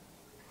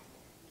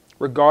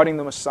regarding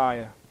the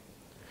Messiah.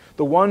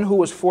 The one who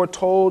was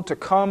foretold to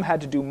come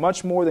had to do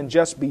much more than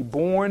just be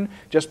born,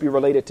 just be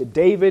related to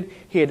David.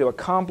 He had to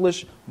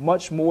accomplish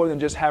much more than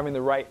just having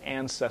the right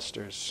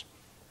ancestors.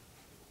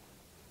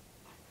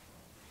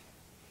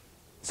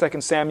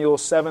 2 Samuel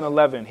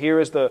 7:11. Here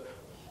is the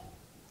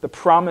the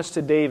promise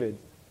to David,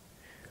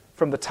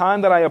 from the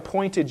time that I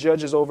appointed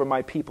judges over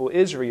my people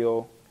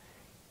Israel,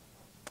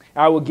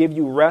 I will give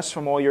you rest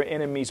from all your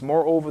enemies.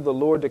 Moreover, the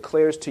Lord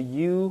declares to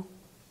you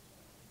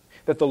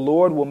that the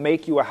Lord will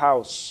make you a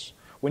house.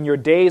 When your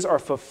days are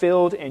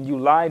fulfilled and you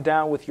lie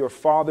down with your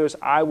fathers,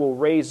 I will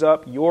raise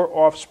up your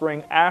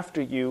offspring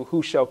after you,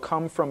 who shall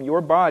come from your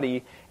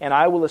body, and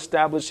I will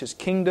establish his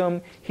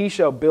kingdom. He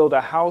shall build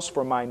a house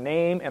for my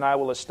name, and I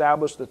will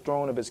establish the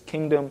throne of his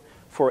kingdom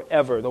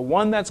forever. The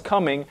one that's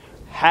coming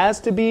has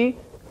to be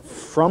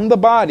from the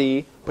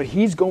body, but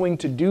he's going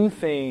to do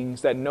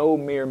things that no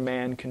mere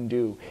man can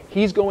do.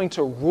 He's going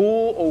to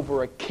rule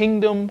over a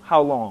kingdom,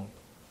 how long?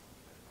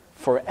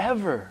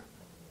 Forever.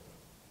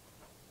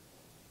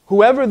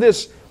 Whoever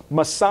this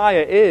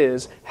Messiah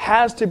is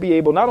has to be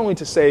able not only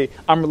to say,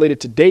 I'm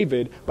related to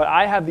David, but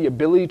I have the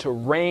ability to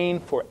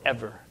reign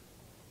forever.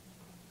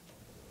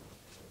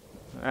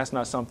 That's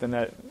not something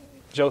that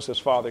Joseph's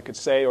father could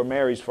say, or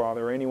Mary's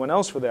father, or anyone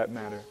else for that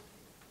matter.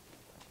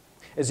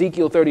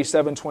 Ezekiel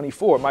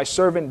 37:24, my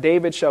servant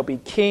David shall be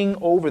king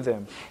over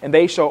them, and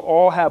they shall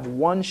all have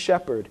one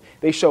shepherd.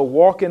 They shall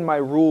walk in my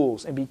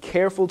rules and be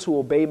careful to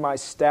obey my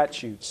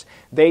statutes.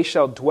 They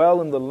shall dwell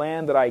in the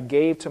land that I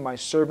gave to my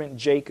servant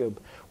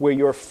Jacob, where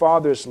your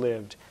fathers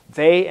lived.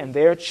 They and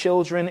their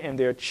children and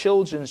their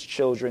children's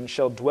children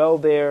shall dwell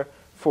there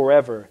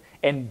forever.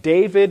 And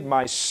David,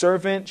 my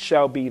servant,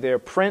 shall be their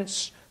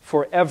prince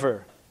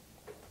forever.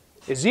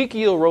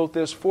 Ezekiel wrote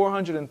this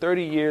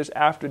 430 years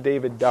after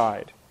David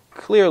died.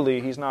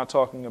 Clearly, he's not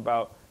talking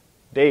about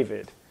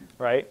David,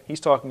 right? He's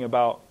talking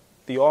about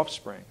the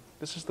offspring.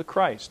 This is the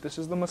Christ. This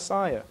is the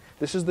Messiah.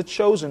 This is the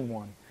chosen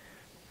one.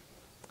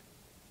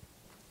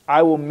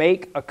 I will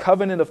make a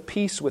covenant of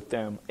peace with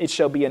them. It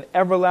shall be an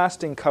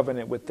everlasting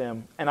covenant with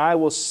them. And I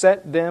will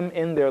set them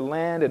in their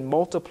land and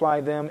multiply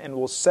them, and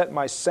will set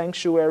my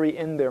sanctuary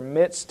in their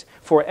midst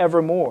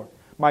forevermore.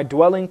 My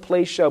dwelling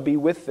place shall be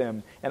with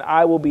them, and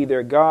I will be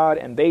their God,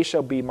 and they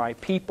shall be my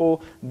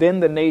people. Then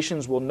the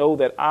nations will know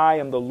that I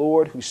am the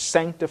Lord who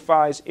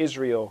sanctifies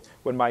Israel,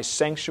 when my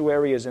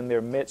sanctuary is in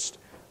their midst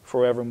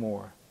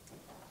forevermore.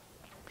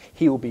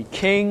 He will be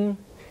king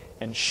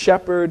and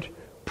shepherd,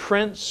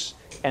 prince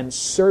and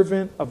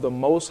servant of the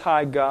Most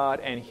High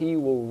God, and he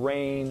will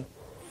reign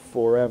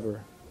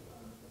forever.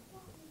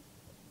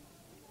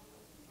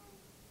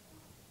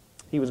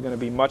 He was going to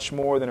be much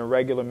more than a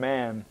regular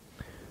man.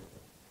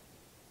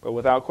 But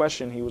without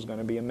question, he was going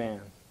to be a man.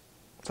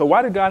 So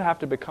why did God have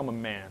to become a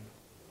man?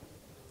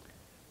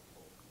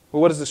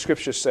 Well, what does the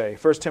Scripture say?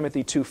 1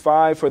 Timothy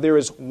 2:5, for there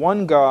is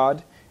one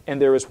God, and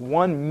there is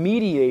one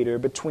mediator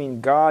between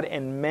God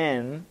and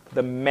men,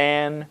 the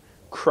man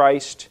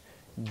Christ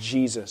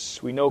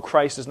Jesus. We know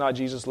Christ is not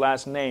Jesus'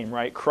 last name,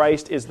 right?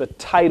 Christ is the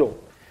title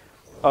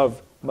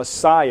of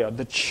Messiah,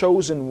 the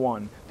chosen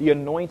one, the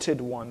anointed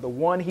one, the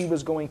one he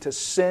was going to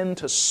send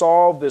to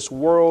solve this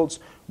world's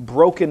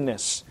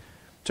brokenness,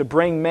 to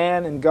bring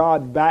man and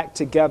God back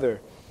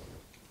together.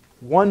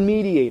 One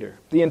mediator.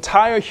 The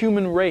entire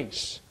human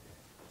race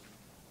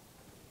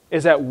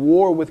is at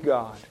war with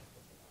God.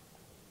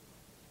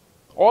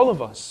 All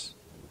of us.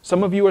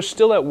 Some of you are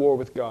still at war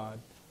with God.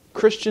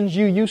 Christians,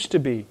 you used to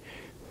be.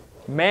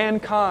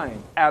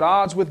 Mankind at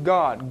odds with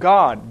God.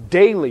 God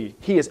daily.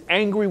 He is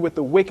angry with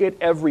the wicked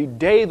every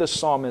day, the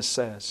psalmist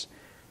says.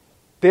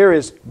 There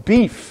is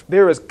beef,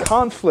 there is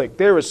conflict,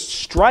 there is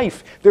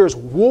strife, there is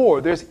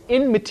war, there's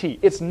enmity.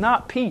 It's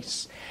not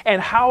peace.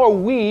 And how are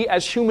we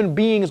as human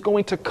beings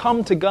going to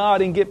come to God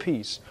and get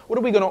peace? What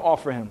are we going to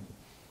offer him?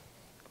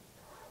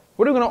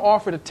 What are we going to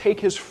offer to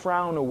take his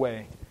frown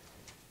away?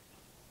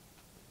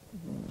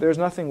 There's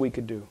nothing we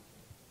could do.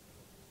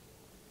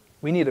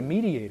 We need a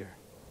mediator.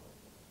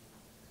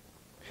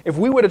 If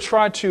we were to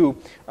try to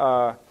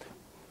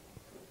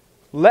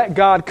let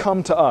God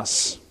come to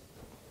us,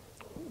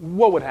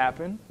 what would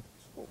happen?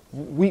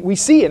 We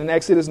see it in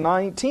Exodus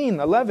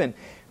 19:11.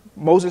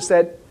 Moses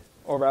said,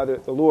 or rather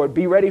the Lord,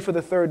 be ready for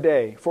the third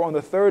day. For on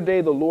the third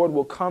day the Lord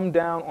will come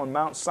down on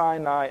Mount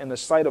Sinai in the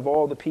sight of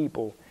all the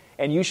people.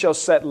 And you shall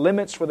set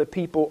limits for the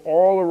people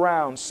all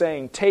around,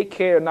 saying, take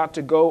care not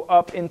to go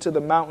up into the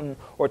mountain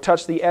or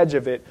touch the edge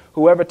of it.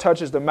 Whoever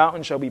touches the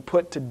mountain shall be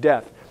put to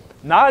death.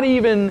 Not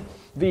even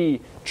the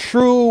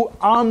true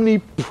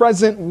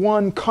omnipresent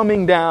one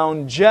coming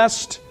down,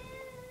 just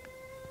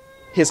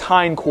his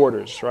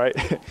hindquarters, right?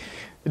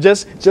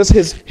 just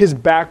his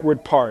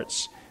backward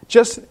parts.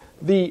 Have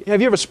you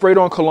ever sprayed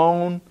on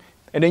cologne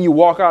and then you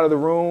walk out of the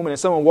room and then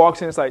someone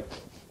walks in, it's like,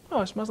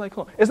 oh, it smells like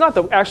cologne. It's not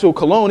the actual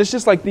cologne, it's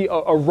just like the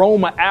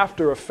aroma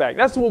after effect.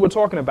 That's what we're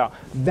talking about.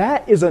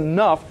 That is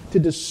enough to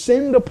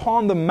descend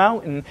upon the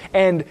mountain,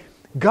 and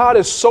God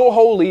is so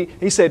holy,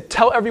 he said,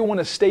 tell everyone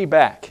to stay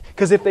back,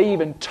 because if they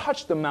even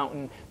touch the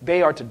mountain,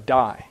 they are to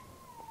die.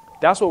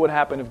 That's what would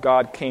happen if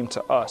God came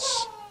to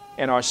us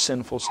in our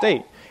sinful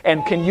state.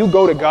 And can you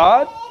go to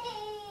God?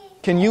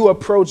 Can you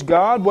approach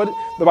God?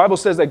 The Bible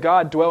says that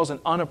God dwells in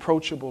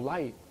unapproachable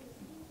light.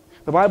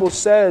 The Bible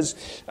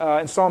says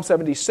in Psalm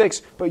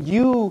 76, but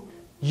you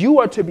You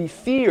are to be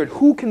feared.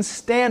 Who can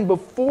stand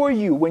before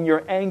you when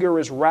your anger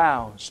is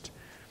roused?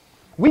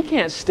 We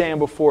can't stand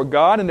before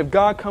God, and if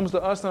God comes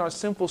to us in our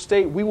sinful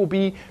state, we will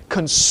be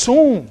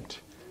consumed.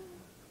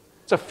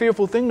 It's a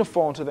fearful thing to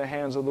fall into the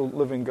hands of the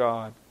living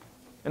God.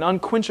 An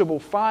unquenchable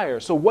fire.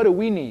 So what do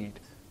we need?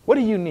 What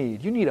do you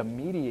need? You need a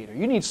mediator.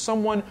 You need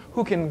someone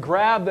who can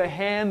grab the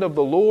hand of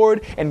the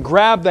Lord and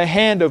grab the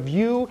hand of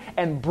you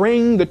and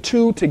bring the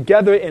two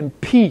together in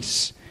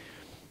peace.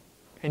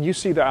 And you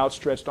see the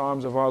outstretched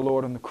arms of our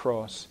Lord on the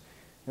cross.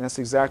 And that's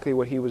exactly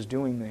what he was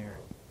doing there.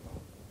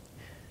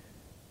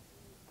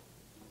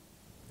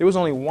 There was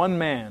only one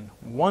man,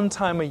 one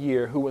time a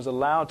year, who was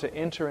allowed to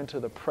enter into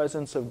the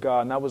presence of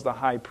God, and that was the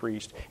high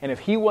priest. And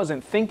if he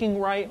wasn't thinking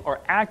right or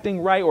acting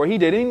right or he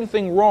did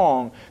anything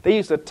wrong, they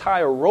used to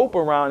tie a rope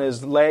around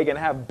his leg and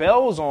have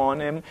bells on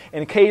him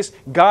in case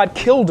God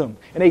killed him.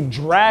 And they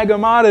drag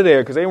him out of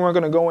there because they weren't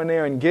going to go in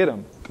there and get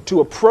him.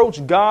 To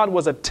approach God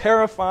was a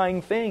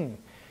terrifying thing.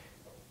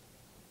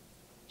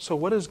 So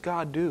what does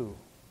God do?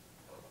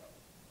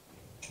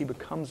 He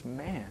becomes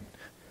man.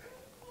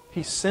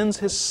 He sends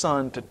his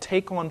Son to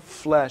take on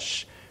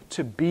flesh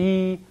to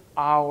be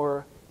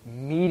our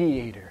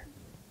mediator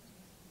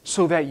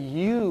so that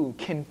you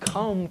can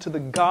come to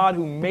the God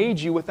who made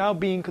you without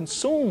being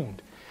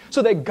consumed,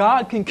 so that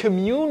God can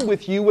commune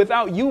with you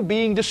without you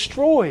being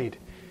destroyed.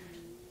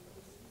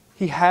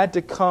 He had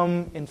to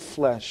come in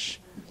flesh.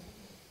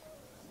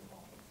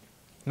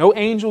 No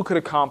angel could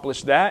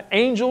accomplish that.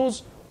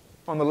 Angels,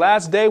 on the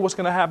last day, what's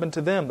going to happen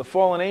to them? The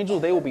fallen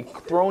angels, they will be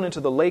thrown into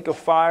the lake of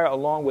fire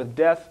along with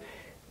death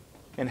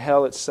and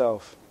hell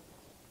itself.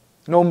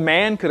 No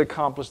man could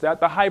accomplish that.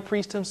 The high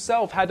priest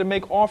himself had to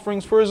make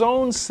offerings for his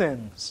own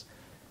sins.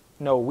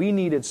 No, we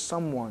needed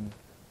someone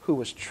who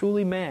was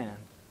truly man,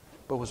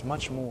 but was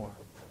much more.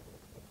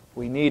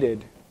 We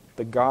needed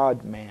the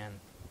God-man.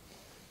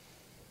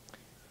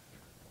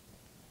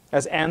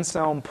 As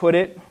Anselm put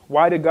it,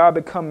 why did God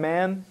become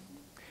man?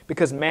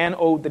 Because man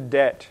owed the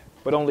debt,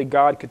 but only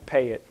God could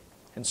pay it.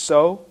 And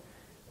so,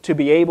 to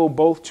be able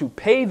both to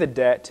pay the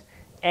debt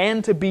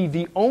and to be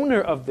the owner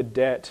of the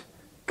debt,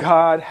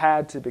 God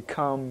had to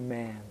become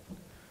man.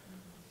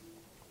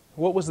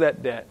 What was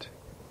that debt?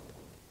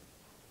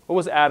 What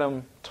was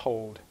Adam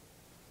told?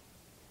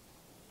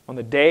 On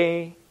the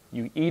day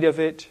you eat of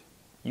it,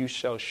 you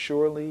shall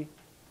surely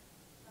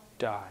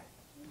die.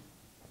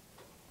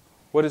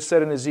 What is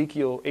said in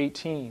Ezekiel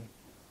 18?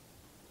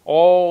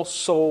 All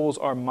souls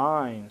are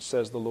mine,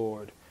 says the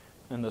Lord,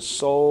 and the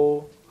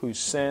soul who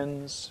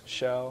sins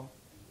shall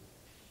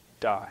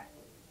die.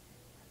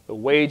 The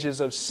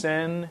wages of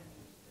sin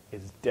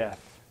is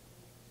death.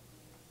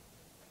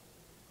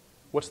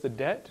 What's the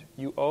debt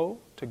you owe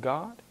to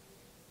God?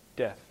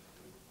 Death.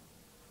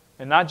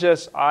 And not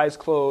just eyes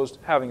closed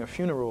having a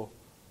funeral.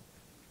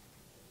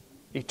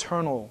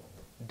 Eternal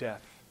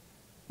death.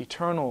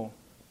 Eternal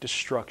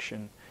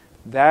destruction.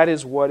 That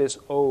is what is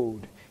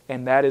owed,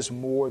 and that is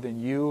more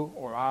than you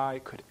or I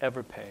could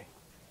ever pay.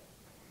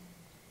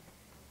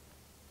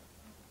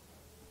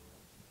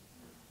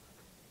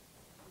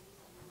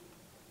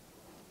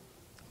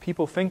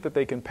 People think that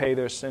they can pay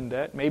their sin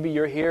debt. Maybe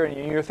you're here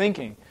and you're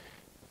thinking,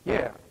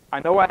 yeah,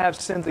 I know I have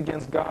sins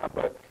against God,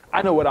 but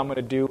I know what I'm going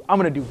to do. I'm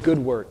going to do good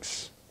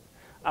works.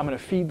 I'm going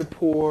to feed the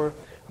poor.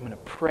 I'm going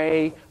to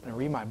pray. I'm going to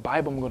read my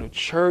Bible. I'm going to go to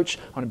church.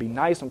 I'm going to be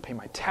nice. I'm going to pay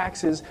my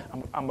taxes.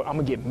 I'm going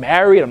to get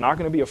married. I'm not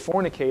going to be a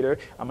fornicator.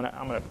 I'm going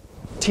to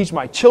teach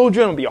my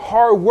children. I'm going to be a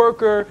hard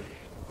worker.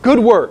 Good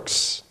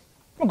works.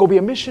 I'm going to go be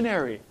a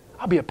missionary.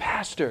 I'll be a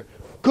pastor.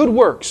 Good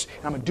works.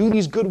 And I'm going to do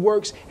these good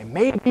works, and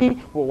maybe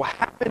what will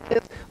happen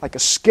is, like a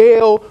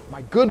scale,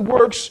 my good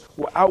works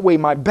will outweigh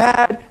my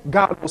bad.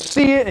 God will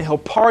see it, and He'll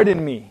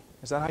pardon me.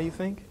 Is that how you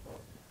think?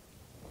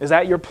 Is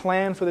that your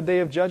plan for the day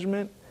of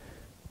judgment?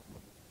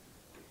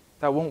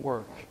 That won't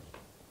work.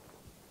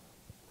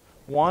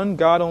 One,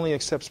 God only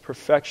accepts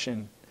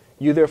perfection.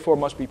 You therefore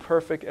must be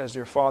perfect as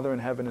your Father in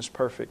heaven is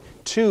perfect.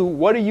 Two,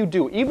 what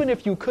do? Even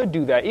if you could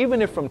do that,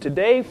 even if from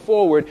today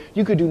forward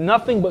you could do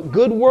nothing but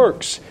good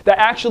works that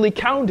actually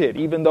counted,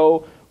 even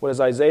though, what does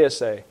Isaiah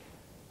say?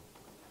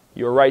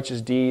 Your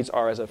righteous deeds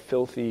are as a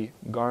filthy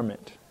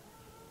garment.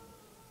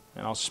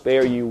 And I'll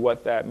spare you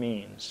what that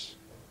means.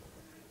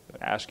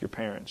 Ask your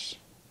parents.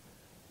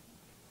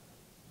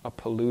 A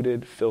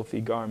polluted,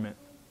 filthy garment.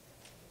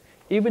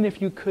 Even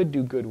if you could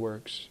do good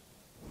works,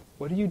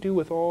 what do you do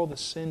with all the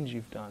sins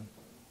you've done?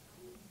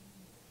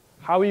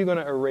 How are you going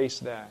to erase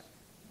that?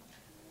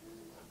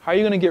 How are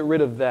you going to get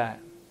rid of that?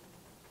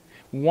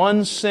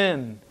 One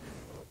sin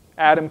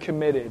Adam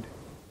committed,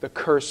 the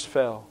curse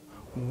fell.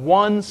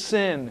 One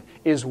sin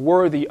is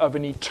worthy of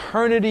an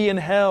eternity in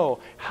hell.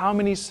 How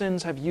many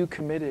sins have you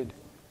committed?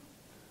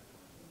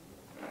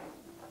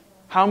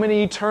 How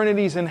many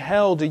eternities in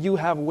hell do you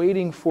have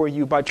waiting for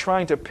you by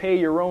trying to pay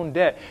your own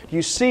debt?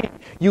 You see,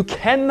 you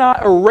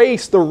cannot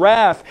erase the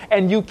wrath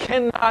and you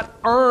cannot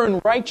earn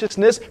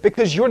righteousness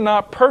because you're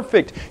not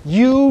perfect.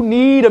 You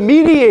need a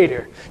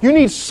mediator. You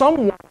need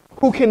someone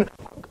who can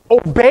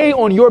obey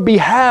on your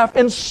behalf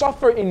and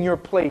suffer in your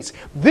place.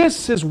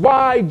 This is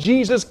why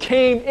Jesus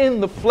came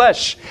in the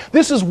flesh.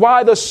 This is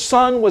why the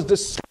Son was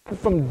descended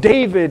from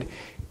David.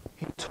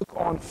 He took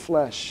on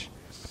flesh.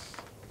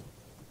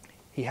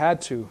 He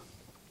had to.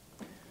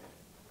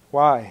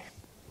 Why?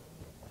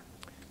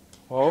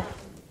 Well,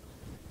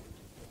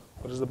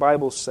 what does the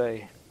Bible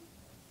say?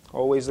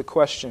 Always the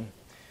question.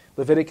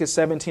 Leviticus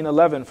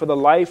 17:11, for the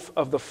life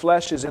of the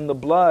flesh is in the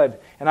blood,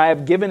 and I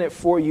have given it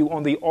for you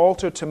on the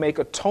altar to make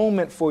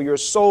atonement for your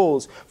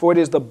souls, for it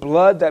is the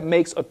blood that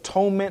makes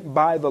atonement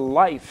by the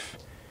life.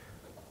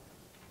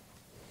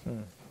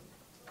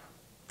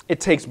 It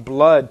takes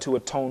blood to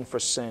atone for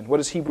sin. What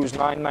does Hebrews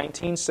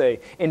 9:19 say?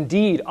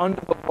 Indeed,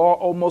 under the law,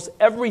 almost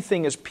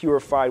everything is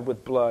purified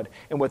with blood,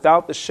 and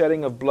without the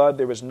shedding of blood,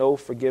 there is no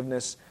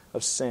forgiveness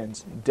of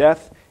sins.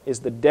 Death is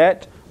the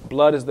debt,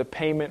 blood is the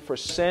payment for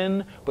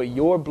sin, but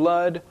your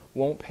blood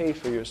won't pay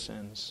for your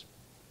sins.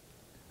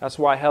 That's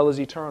why hell is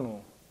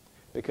eternal,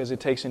 because it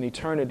takes an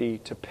eternity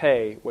to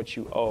pay what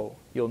you owe.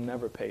 You'll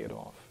never pay it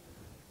off.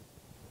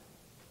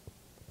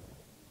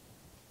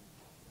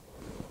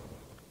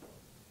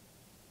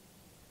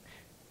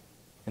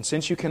 And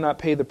since you cannot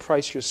pay the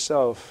price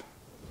yourself,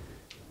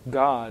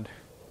 God,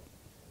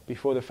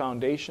 before the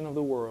foundation of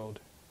the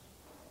world,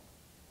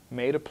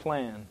 made a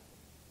plan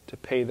to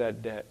pay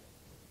that debt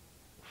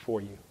for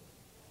you.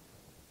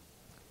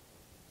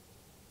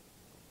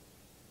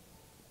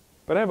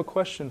 But I have a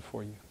question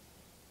for you.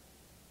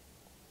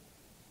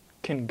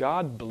 Can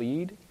God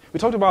bleed? We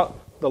talked about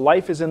the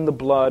life is in the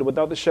blood.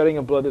 Without the shedding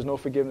of blood, there's no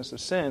forgiveness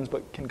of sins.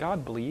 But can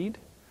God bleed?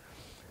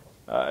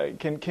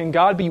 Can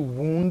God be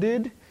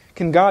wounded?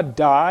 Can God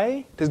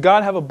die? Does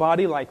God have a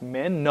body like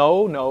men?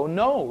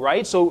 No,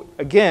 right? So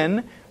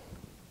again,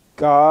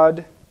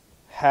 God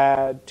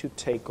had to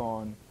take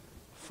on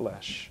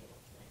flesh.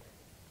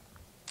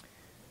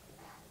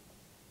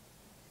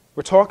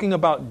 We're talking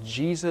about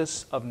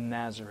Jesus of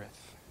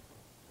Nazareth,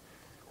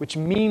 which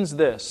means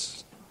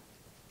this.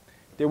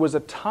 There was a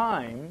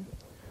time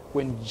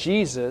when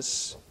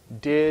Jesus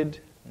did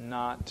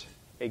not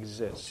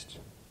exist.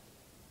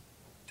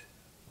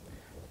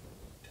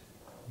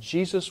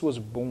 Jesus was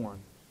born.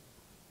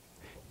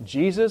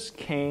 Jesus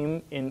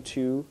came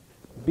into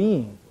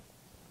being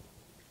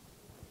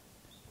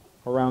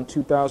around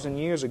 2,000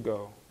 years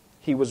ago.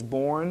 He was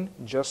born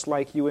just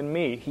like you and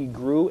me. He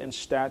grew in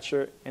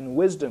stature and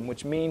wisdom,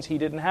 which means he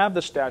didn't have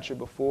the stature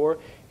before.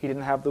 He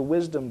didn't have the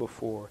wisdom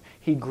before.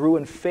 He grew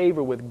in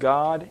favor with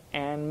God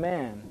and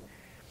man.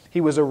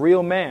 He was a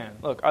real man.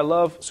 Look, I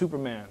love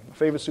Superman, my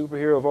favorite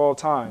superhero of all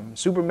time.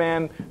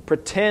 Superman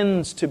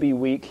pretends to be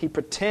weak. He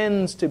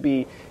pretends to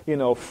be,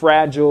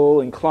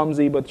 fragile and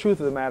clumsy, but the truth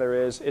of the matter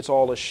is, it's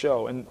all a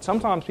show. And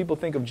sometimes people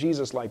think of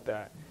Jesus like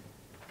that.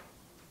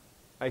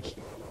 Like,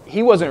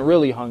 he wasn't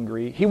really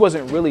hungry. He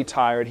wasn't really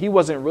tired. He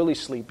wasn't really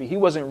sleepy. He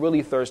wasn't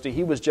really thirsty.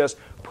 He was just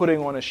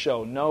putting on a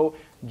show. No,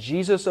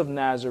 Jesus of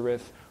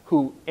Nazareth,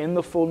 who in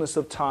the fullness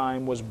of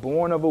time was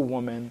born of a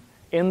woman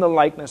in the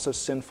likeness of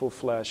sinful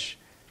flesh,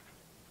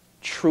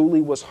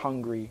 truly was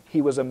hungry.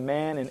 He was a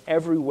man in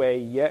every way,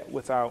 yet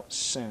without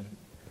sin.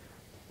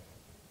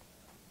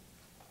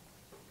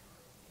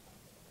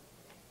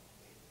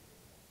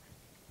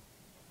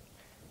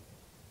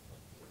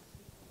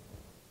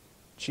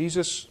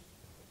 Jesus,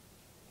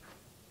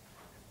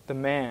 the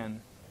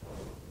man,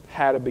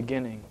 had a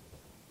beginning,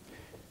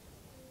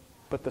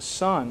 but the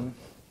Son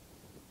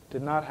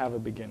did not have a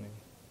beginning.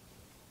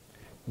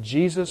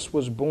 Jesus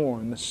was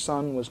born, the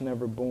Son was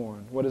never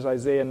born. What does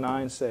Isaiah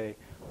 9 say?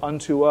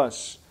 Unto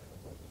us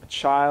a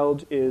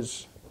child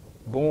is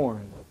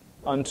born.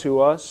 Unto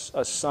us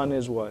a son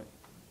is what?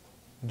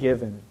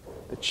 Given.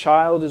 The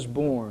child is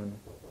born,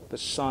 the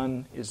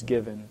Son is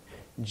given.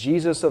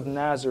 Jesus of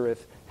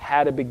Nazareth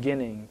had a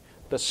beginning.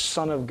 The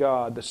Son of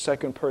God, the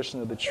second person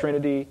of the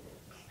Trinity,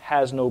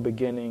 has no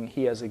beginning.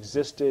 He has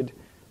existed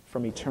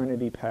from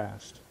eternity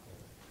past.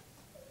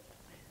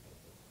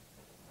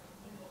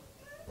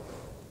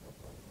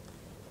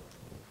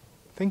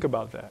 Think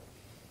about that.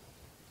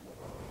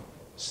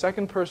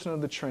 Second person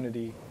of the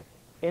Trinity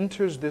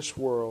enters this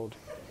world,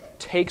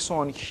 takes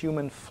on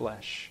human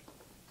flesh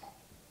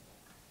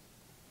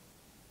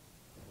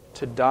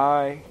to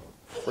die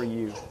for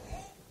you,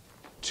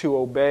 to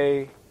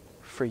obey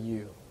for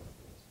you.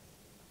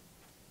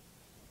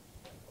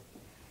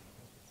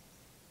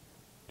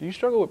 Do you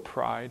struggle with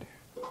pride?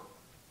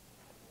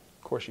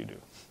 Of course you do.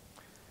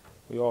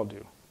 We all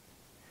do.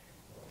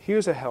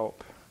 Here's a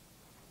help.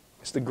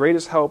 It's the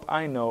greatest help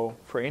I know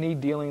for any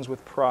dealings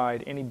with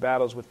pride, any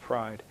battles with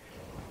pride.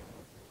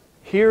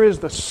 Here is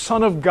the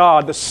Son of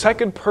God, the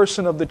second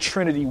person of the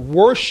Trinity,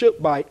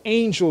 worshipped by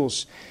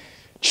angels,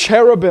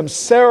 cherubim,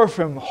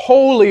 seraphim,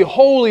 holy,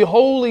 holy,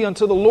 holy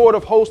unto the Lord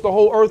of hosts. The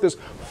whole earth is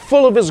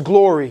full of His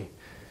glory.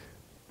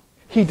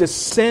 He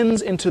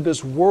descends into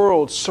this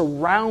world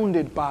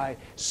surrounded by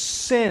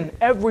sin.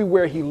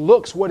 Everywhere He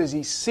looks, what does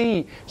He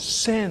see?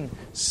 Sin,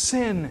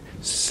 sin,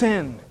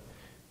 sin.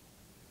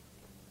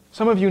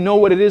 Some of you know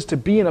what it is to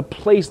be in a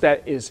place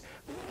that is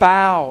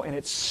foul and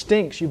it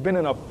stinks. You've been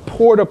in a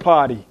porta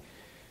potty.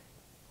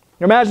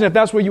 Imagine if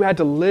that's where you had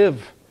to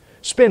live.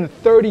 Spend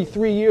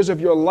 33 years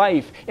of your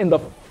life in the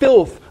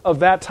filth of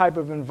that type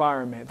of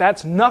environment.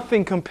 That's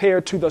nothing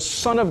compared to the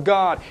Son of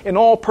God in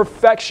all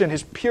perfection,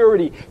 His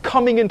purity,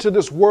 coming into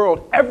this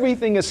world.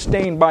 Everything is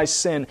stained by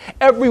sin.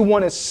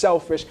 Everyone is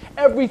selfish.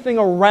 Everything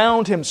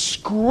around Him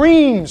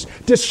screams,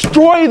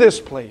 destroy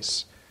this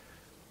place.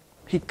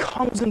 He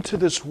comes into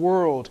this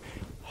world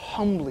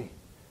humbly.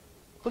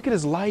 Look at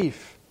His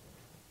life.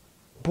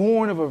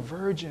 Born of a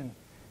virgin,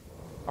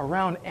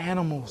 around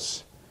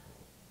animals.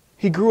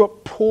 He grew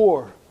up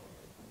poor,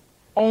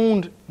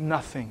 owned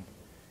nothing.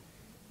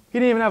 He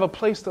didn't even have a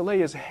place to lay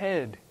His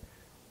head.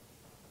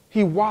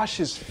 He washed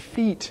His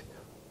feet.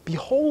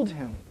 Behold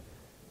Him.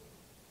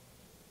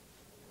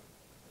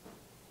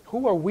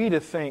 Who are we to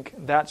think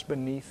that's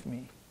beneath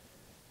me?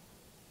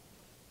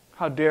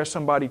 How dare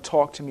somebody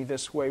talk to me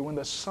this way when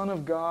the Son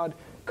of God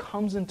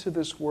comes into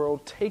this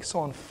world, takes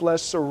on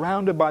flesh,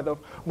 surrounded by the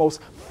most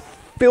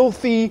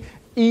filthy,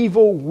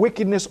 evil,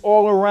 wickedness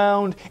all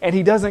around, and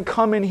He doesn't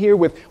come in here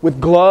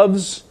with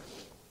gloves.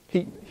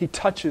 He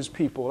touches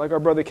people. Like our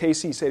brother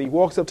KC said, he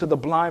walks up to the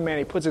blind man,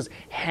 he puts his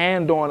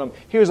hand on him.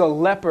 Here's a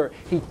leper.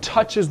 He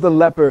touches the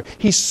leper.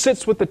 He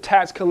sits with the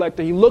tax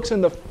collector. He looks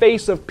in the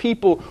face of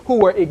people who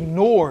were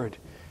ignored.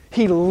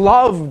 He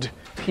loved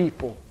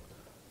people.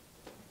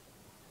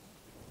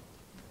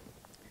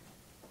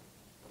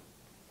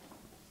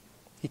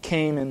 He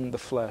came in the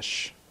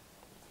flesh.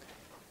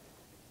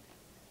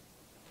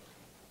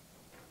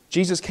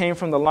 Jesus came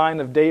from the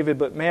line of David,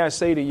 but may I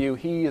say to you,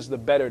 He is the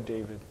better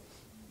David.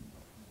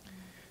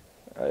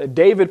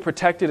 David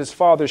protected his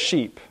father's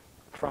sheep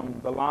from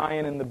the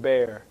lion and the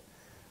bear.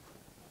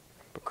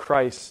 But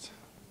Christ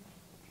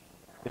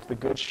is the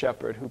good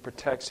shepherd who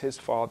protects His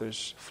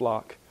father's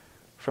flock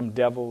from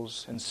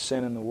devils and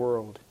sin in the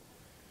world.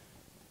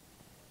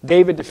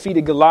 David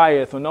defeated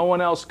Goliath when no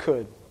one else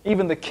could,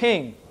 even the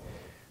king.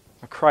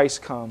 But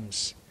Christ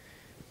comes,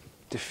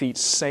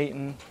 defeats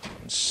Satan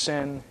and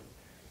sin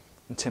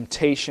and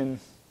temptation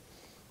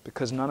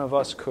because none of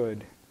us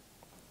could.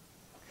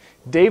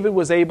 David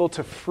was able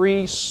to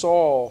free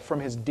Saul from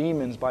his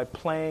demons by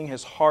playing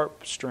his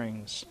harp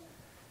strings.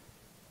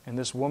 And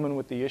this woman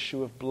with the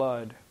issue of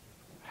blood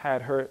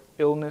had her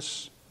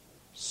illness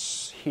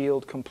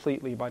healed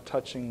completely by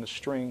touching the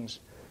strings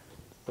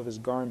of his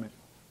garment.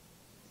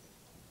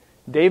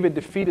 David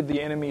defeated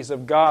the enemies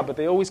of God, but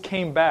they always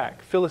came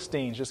back.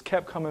 Philistines just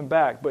kept coming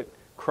back. But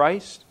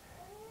Christ,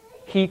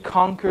 He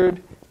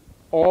conquered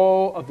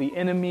all of the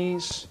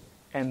enemies,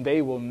 and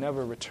they will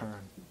never return.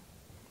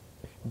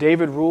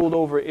 David ruled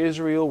over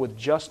Israel with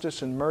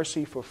justice and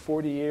mercy for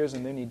 40 years,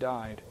 and then he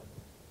died.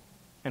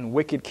 And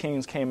wicked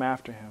kings came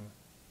after him.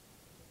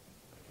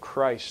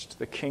 Christ,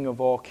 the King of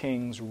all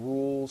kings,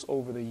 rules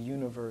over the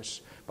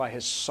universe by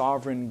His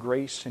sovereign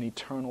grace and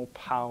eternal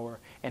power,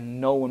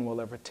 and no one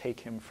will ever take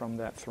Him from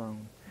that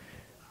throne.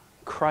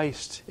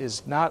 Christ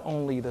is not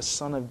only the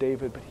Son of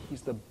David, but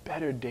He's the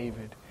better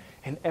David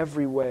in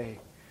every way.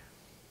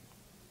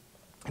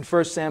 In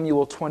 1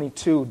 Samuel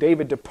 22,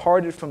 David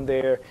departed from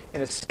there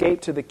and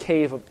escaped to the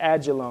cave of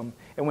Adullam.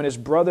 And when his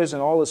brothers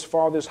and all his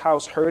father's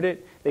house heard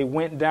it, they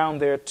went down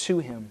there to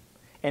him.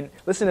 And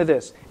listen to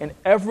this. And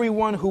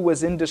everyone who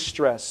was in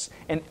distress,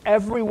 and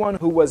everyone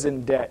who was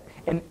in debt,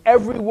 and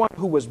everyone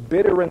who was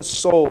bitter in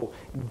soul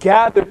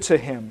gathered to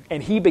him.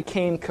 And he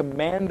became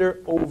commander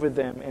over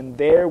them. And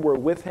there were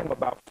with him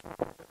about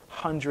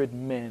 400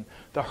 men.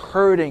 The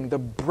hurting, the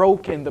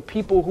broken, the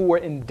people who were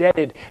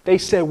indebted. They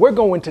said, we're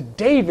going to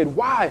David.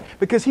 Why?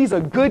 Because he's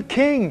a good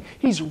king.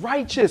 He's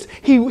righteous.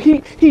 He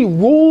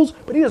rules,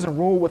 but he doesn't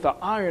rule with an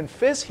iron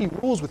fist. He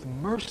rules with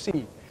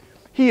mercy.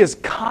 He is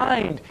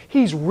kind.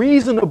 He's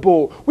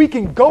reasonable. We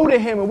can go to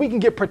Him and we can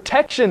get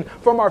protection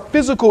from our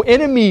physical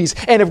enemies.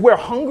 And if we're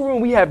hungry and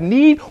we have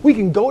need, we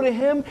can go to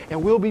Him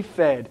and we'll be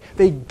fed.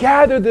 They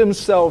gathered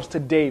themselves to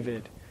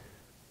David.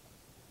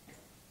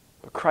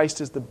 But Christ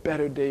is the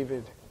better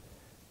David.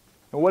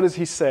 And what does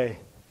He say?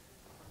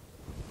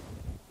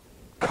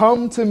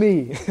 Come to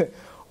me,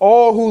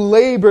 all who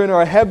labor and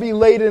are heavy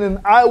laden, and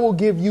I will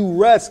give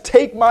you rest.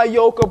 Take my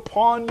yoke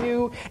upon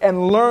you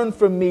and learn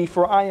from me,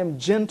 for I am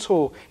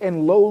gentle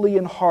and lowly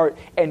in heart,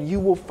 and you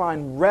will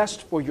find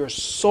rest for your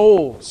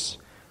souls.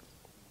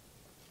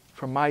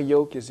 For my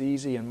yoke is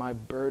easy and my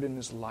burden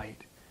is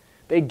light.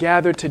 They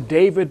gathered to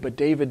David, but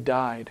David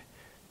died.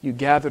 You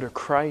gather to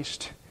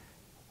Christ,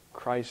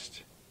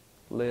 Christ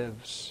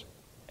lives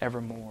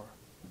evermore.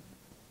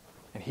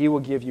 And He will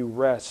give you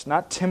rest,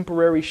 not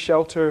temporary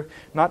shelter,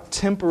 not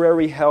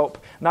temporary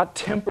help, not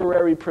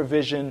temporary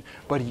provision,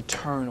 but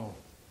eternal.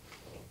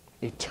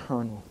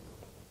 Eternal.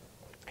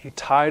 Are you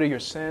tired of your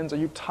sins? Are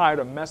you tired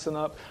of messing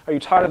up? Are you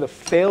tired of the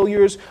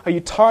failures? Are you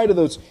tired of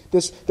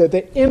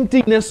the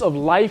emptiness of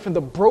life and the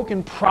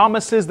broken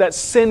promises that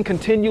sin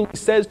continually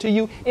says to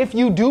you? If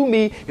you do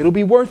me, it'll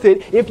be worth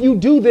it. If you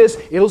do this,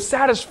 it'll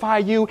satisfy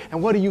you.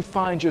 And what do you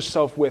find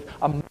yourself with?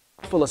 A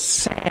full of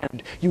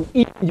sand. You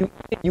eat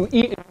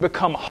and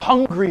become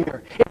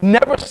hungrier. It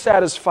never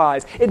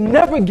satisfies. It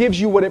never gives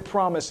you what it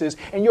promises.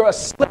 And you're a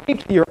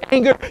slave to your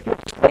anger. You're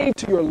a slave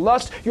to your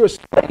lust. You're a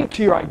slave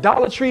to your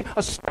idolatry,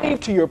 a slave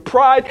to your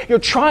pride. You're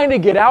trying to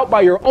get out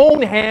by your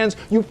own hands.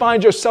 You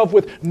find yourself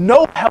with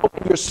no help.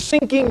 You're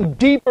sinking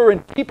deeper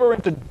and deeper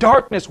into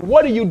darkness.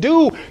 What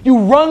do? You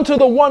run to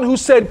the one who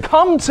said,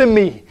 come to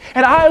me,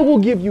 and I will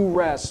give you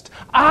rest.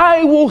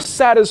 I will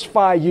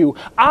satisfy you.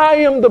 I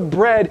am the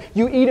bread.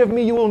 You eat of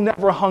me, you will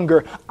never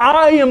hunger.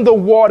 I am the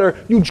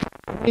water. You drink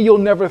of me, you'll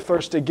never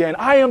thirst again.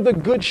 I am the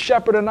good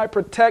shepherd, and I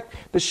protect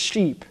the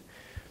sheep.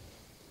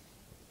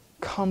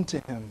 Come to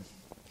him.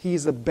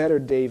 He's a better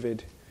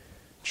David.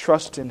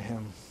 Trust in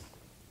him.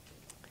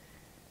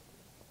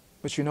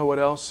 But you know what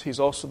else? He's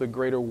also the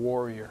greater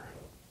warrior.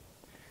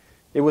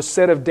 It was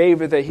said of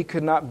David that he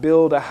could not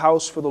build a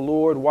house for the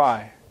Lord.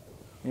 Why?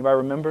 Anybody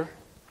remember?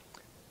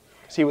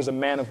 Because he was a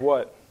man of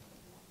what?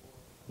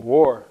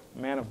 War.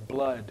 A man of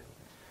blood.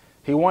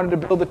 He wanted to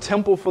build a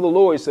temple for the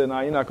Lord. He said, no,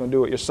 you're not going to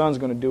do it. Your son's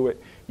going to do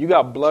it. You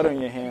got blood on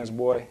your hands,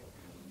 boy.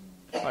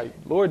 Like,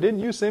 Lord,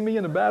 didn't you send me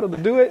in the battle to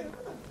do it?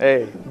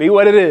 Hey, be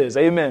what it is.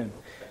 Amen.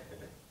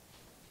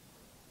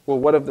 Well,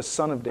 what of the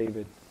son of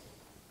David?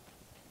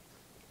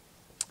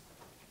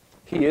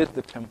 He is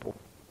the temple.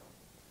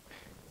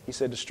 He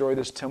said, destroy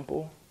this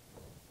temple,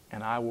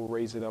 and I will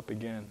raise it up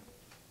again.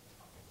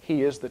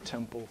 He is the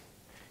temple.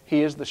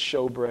 He is the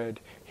showbread.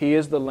 He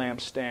is the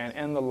lampstand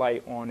and the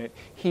light on it.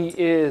 He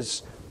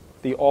is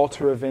the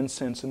altar of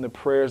incense and the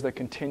prayers that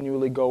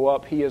continually go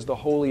up. He is the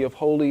Holy of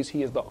Holies.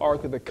 He is the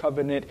Ark of the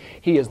Covenant.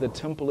 He is the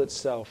temple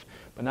itself.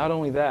 But not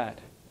only that,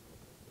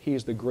 he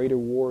is the greater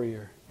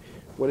warrior.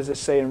 What does it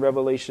say in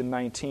Revelation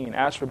 19?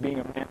 As for being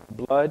a man of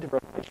blood,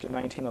 Revelation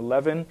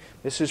 19:11,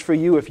 this is for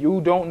you if you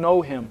don't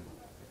know him.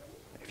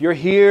 If you're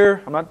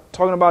here, I'm not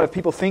talking about if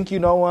people think you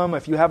know him,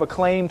 if you have a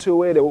claim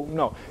to it.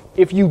 No.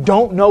 If you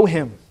don't know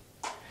him,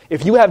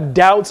 if you have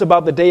doubts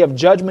about the day of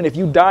judgment, if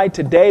you died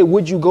today,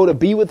 would you go to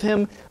be with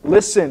him?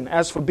 Listen,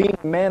 as for being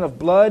a man of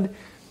blood,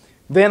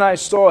 then I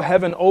saw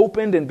heaven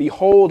opened, and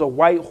behold, a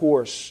white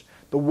horse.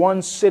 The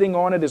one sitting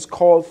on it is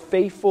called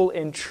Faithful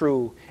and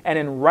True, and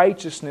in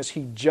righteousness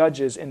he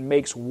judges and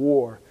makes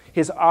war.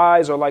 His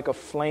eyes are like a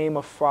flame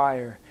of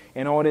fire,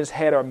 and on his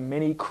head are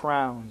many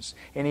crowns,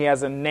 and he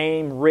has a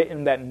name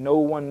written that no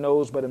one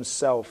knows but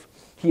himself.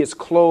 He is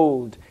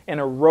clothed in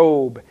a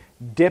robe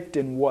dipped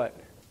in what?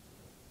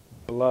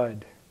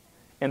 Blood.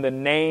 And the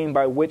name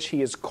by which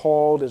he is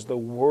called is the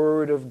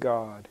Word of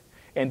God.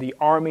 And the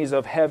armies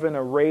of heaven,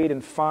 arrayed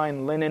in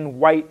fine linen,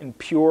 white and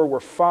pure,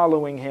 were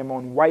following him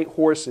on white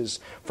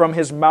horses. From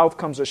his mouth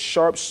comes a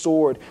sharp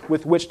sword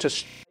with which to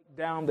strike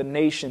down the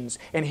nations,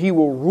 and he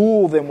will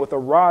rule them with a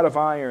rod of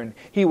iron.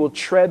 He will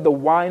tread the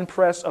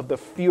winepress of the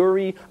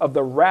fury of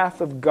the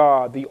wrath of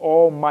God, the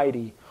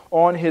Almighty.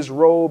 On his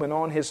robe and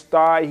on his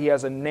thigh he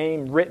has a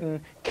name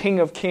written,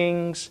 King of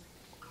Kings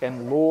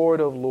and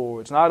Lord of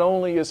Lords. Not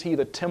only is he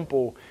the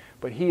temple,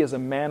 but he is a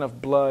man of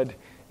blood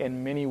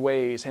in many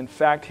ways. In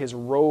fact, his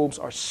robes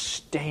are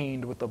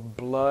stained with the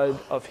blood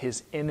of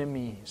his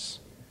enemies.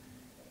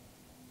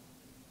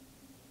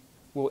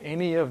 Will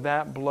any of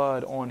that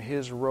blood on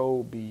his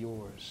robe be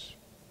yours?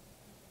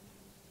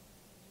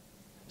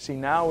 See,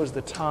 now is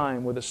the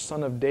time where the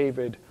Son of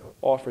David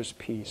offers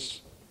peace.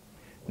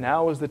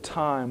 Now is the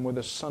time where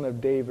the Son of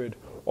David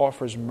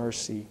offers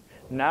mercy.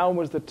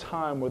 Now is the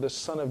time where the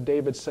Son of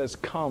David says,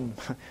 come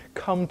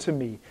to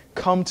me,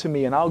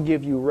 and I'll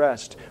give you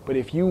rest. But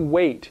if you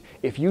wait,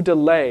 if you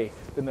delay,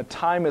 then the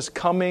time is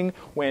coming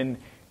when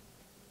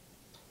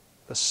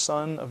the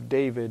Son of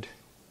David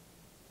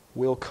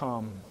will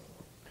come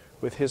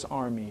with his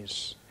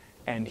armies,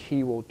 and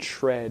he will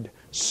tread,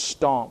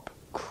 stomp,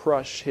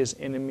 crush his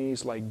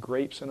enemies like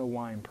grapes in a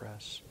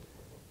winepress.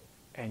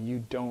 And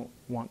you don't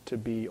want to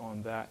be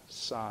on that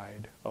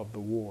side of the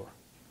war.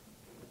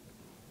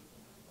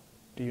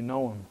 Do you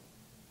know him?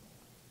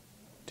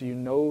 Do you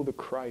know the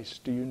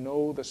Christ? Do you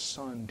know the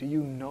Son? Do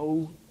you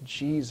know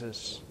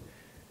Jesus?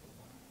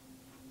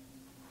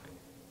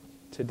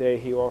 Today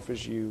he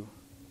offers you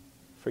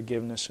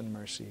forgiveness and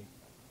mercy.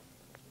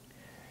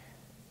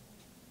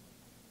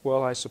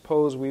 Well, I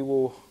suppose we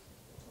will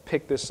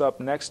pick this up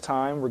next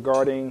time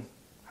regarding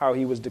how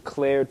he was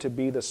declared to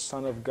be the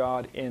Son of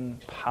God in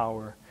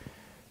power.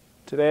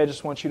 Today I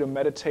just want you to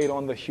meditate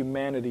on the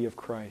humanity of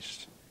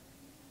Christ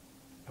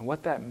and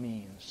what that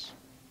means.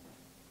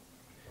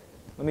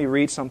 Let me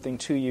read something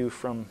to you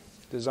from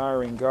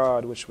Desiring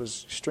God, which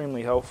was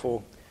extremely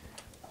helpful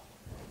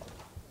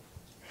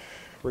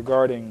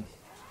regarding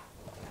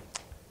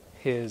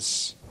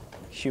his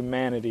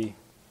humanity.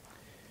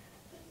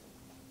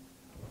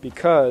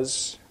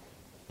 Because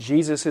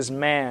Jesus is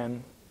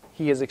man,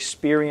 he has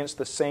experienced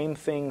the same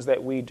things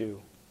that we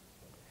do.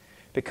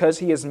 Because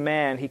he is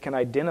man, he can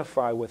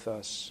identify with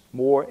us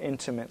more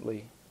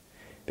intimately.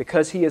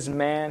 Because he is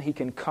man, he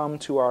can come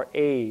to our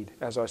aid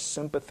as our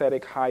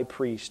sympathetic high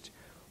priest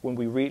when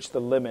we reach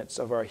the limits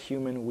of our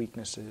human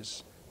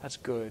weaknesses. That's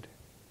good.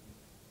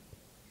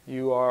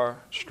 You are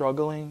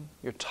struggling,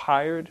 you're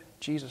tired.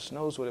 Jesus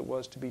knows what it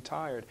was to be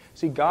tired.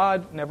 See,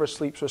 God never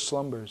sleeps or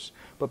slumbers.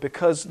 But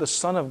because the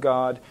Son of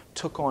God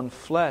took on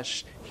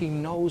flesh, he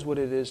knows what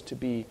it is to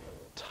be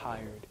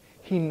tired.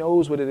 He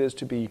knows what it is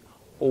to be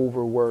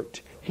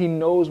overworked. He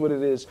knows what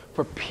it is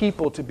for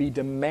people to be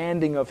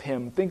demanding of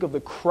Him. Think of the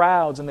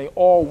crowds, and they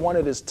all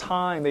wanted His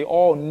time. They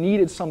all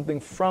needed something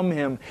from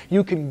Him.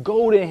 You can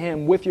go to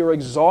Him with your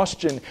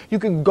exhaustion. You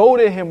can go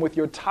to Him with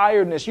your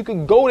tiredness. You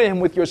can go to Him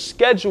with your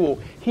schedule.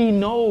 He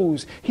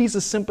knows. He's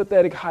a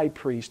sympathetic high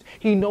priest.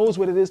 He knows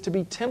what it is to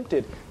be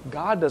tempted.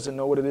 God doesn't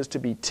know what it is to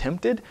be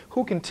tempted.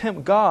 Who can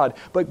tempt God?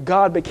 But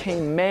God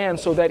became man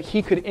so that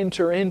He could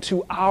enter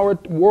into our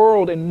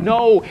world and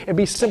know and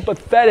be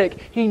sympathetic.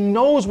 He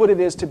knows what it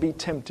is to be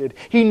tempted.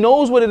 He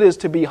knows what it is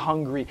to be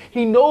hungry.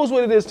 He knows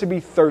what it is to be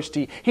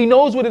thirsty. He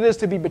knows what it is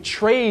to be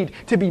betrayed,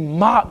 to be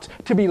mocked,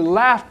 to be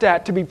laughed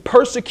at, to be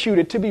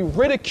persecuted, to be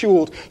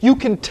ridiculed. You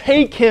can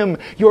take Him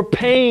your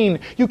pain.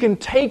 You can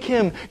take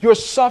Him your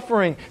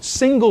suffering.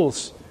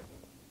 Singles.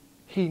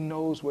 He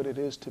knows what it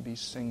is to be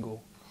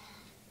single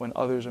when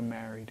others are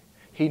married.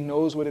 He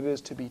knows what it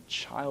is to be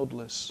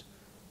childless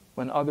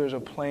when others are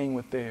playing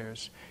with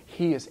theirs.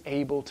 He is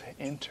able to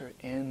enter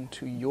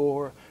into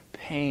your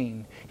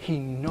pain. He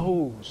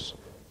knows.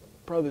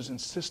 Brothers and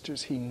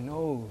sisters, He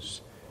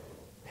knows.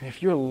 And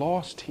if you're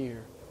lost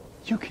here,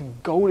 you can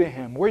go to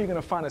Him. Where are you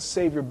going to find a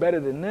Savior better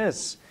than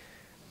this?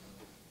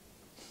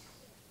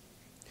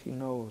 He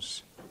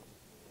knows.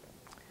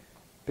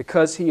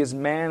 Because He is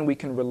man, we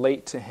can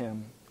relate to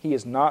Him. He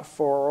is not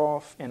far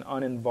off and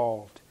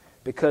uninvolved.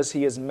 Because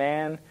He is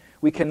man,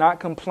 we cannot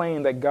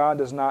complain that God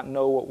does not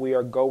know what we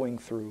are going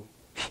through.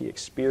 He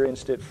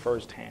experienced it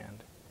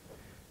firsthand.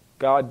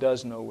 God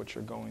does know what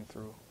you're going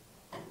through.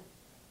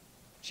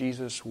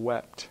 Jesus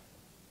wept.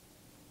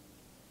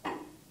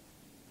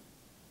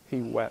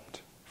 He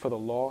wept for the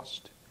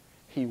lost.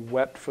 He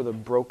wept for the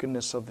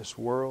brokenness of this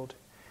world.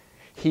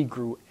 He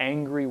grew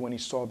angry when He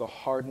saw the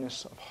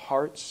hardness of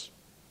hearts.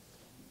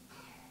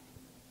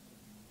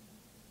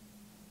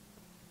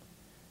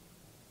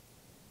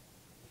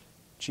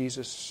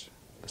 Jesus,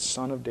 the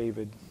Son of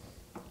David,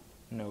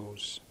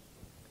 knows.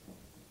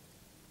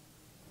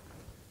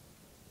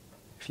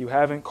 If you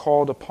haven't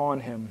called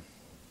upon Him,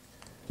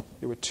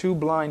 there were two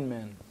blind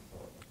men.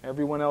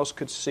 Everyone else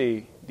could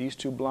see. These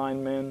two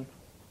blind men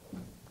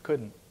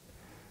couldn't.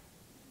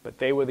 But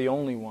they were the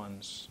only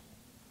ones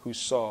who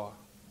saw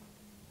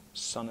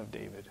Son of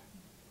David.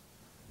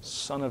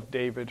 Son of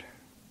David,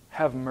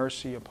 have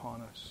mercy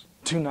upon us.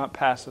 Do not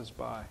pass us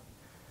by.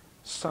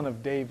 Son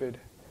of David,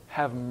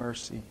 have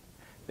mercy.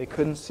 They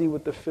couldn't see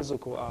with the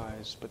physical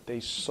eyes, but they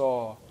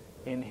saw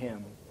in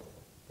Him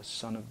the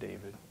Son of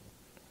David.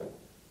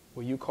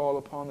 Will you call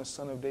upon the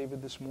Son of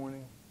David this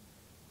morning,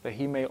 that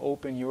He may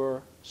open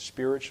your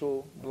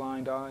spiritual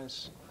blind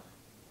eyes?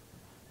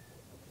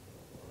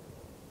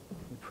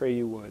 We pray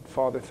you would.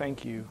 Father,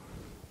 thank you.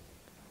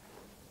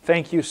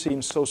 Thank you,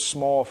 seem so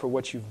small for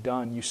what you've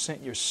done. You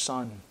sent your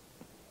Son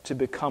to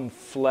become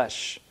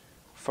flesh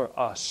for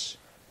us.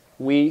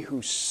 We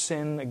who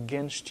sin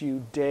against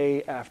you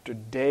day after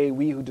day,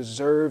 we who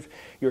deserve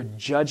your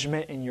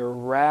judgment and your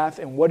wrath.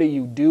 And what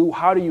do?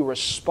 How do you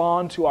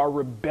respond to our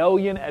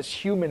rebellion as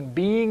human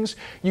beings?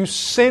 You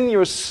send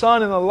your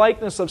Son in the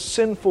likeness of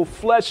sinful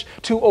flesh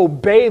to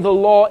obey the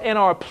law in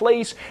our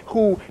place,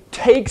 who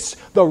takes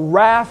the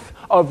wrath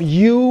of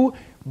you,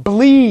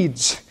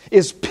 bleeds,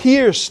 is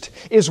pierced,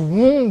 is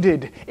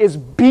wounded, is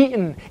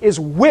beaten, is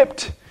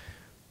whipped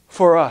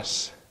for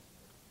us.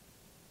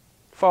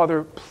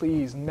 Father,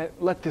 please,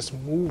 let this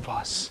move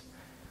us.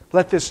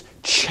 Let this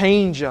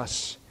change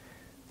us.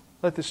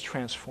 Let this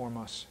transform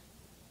us.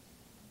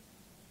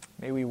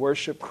 May we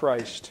worship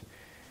Christ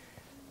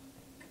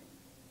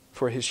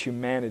for His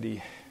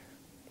humanity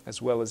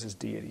as well as His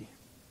deity.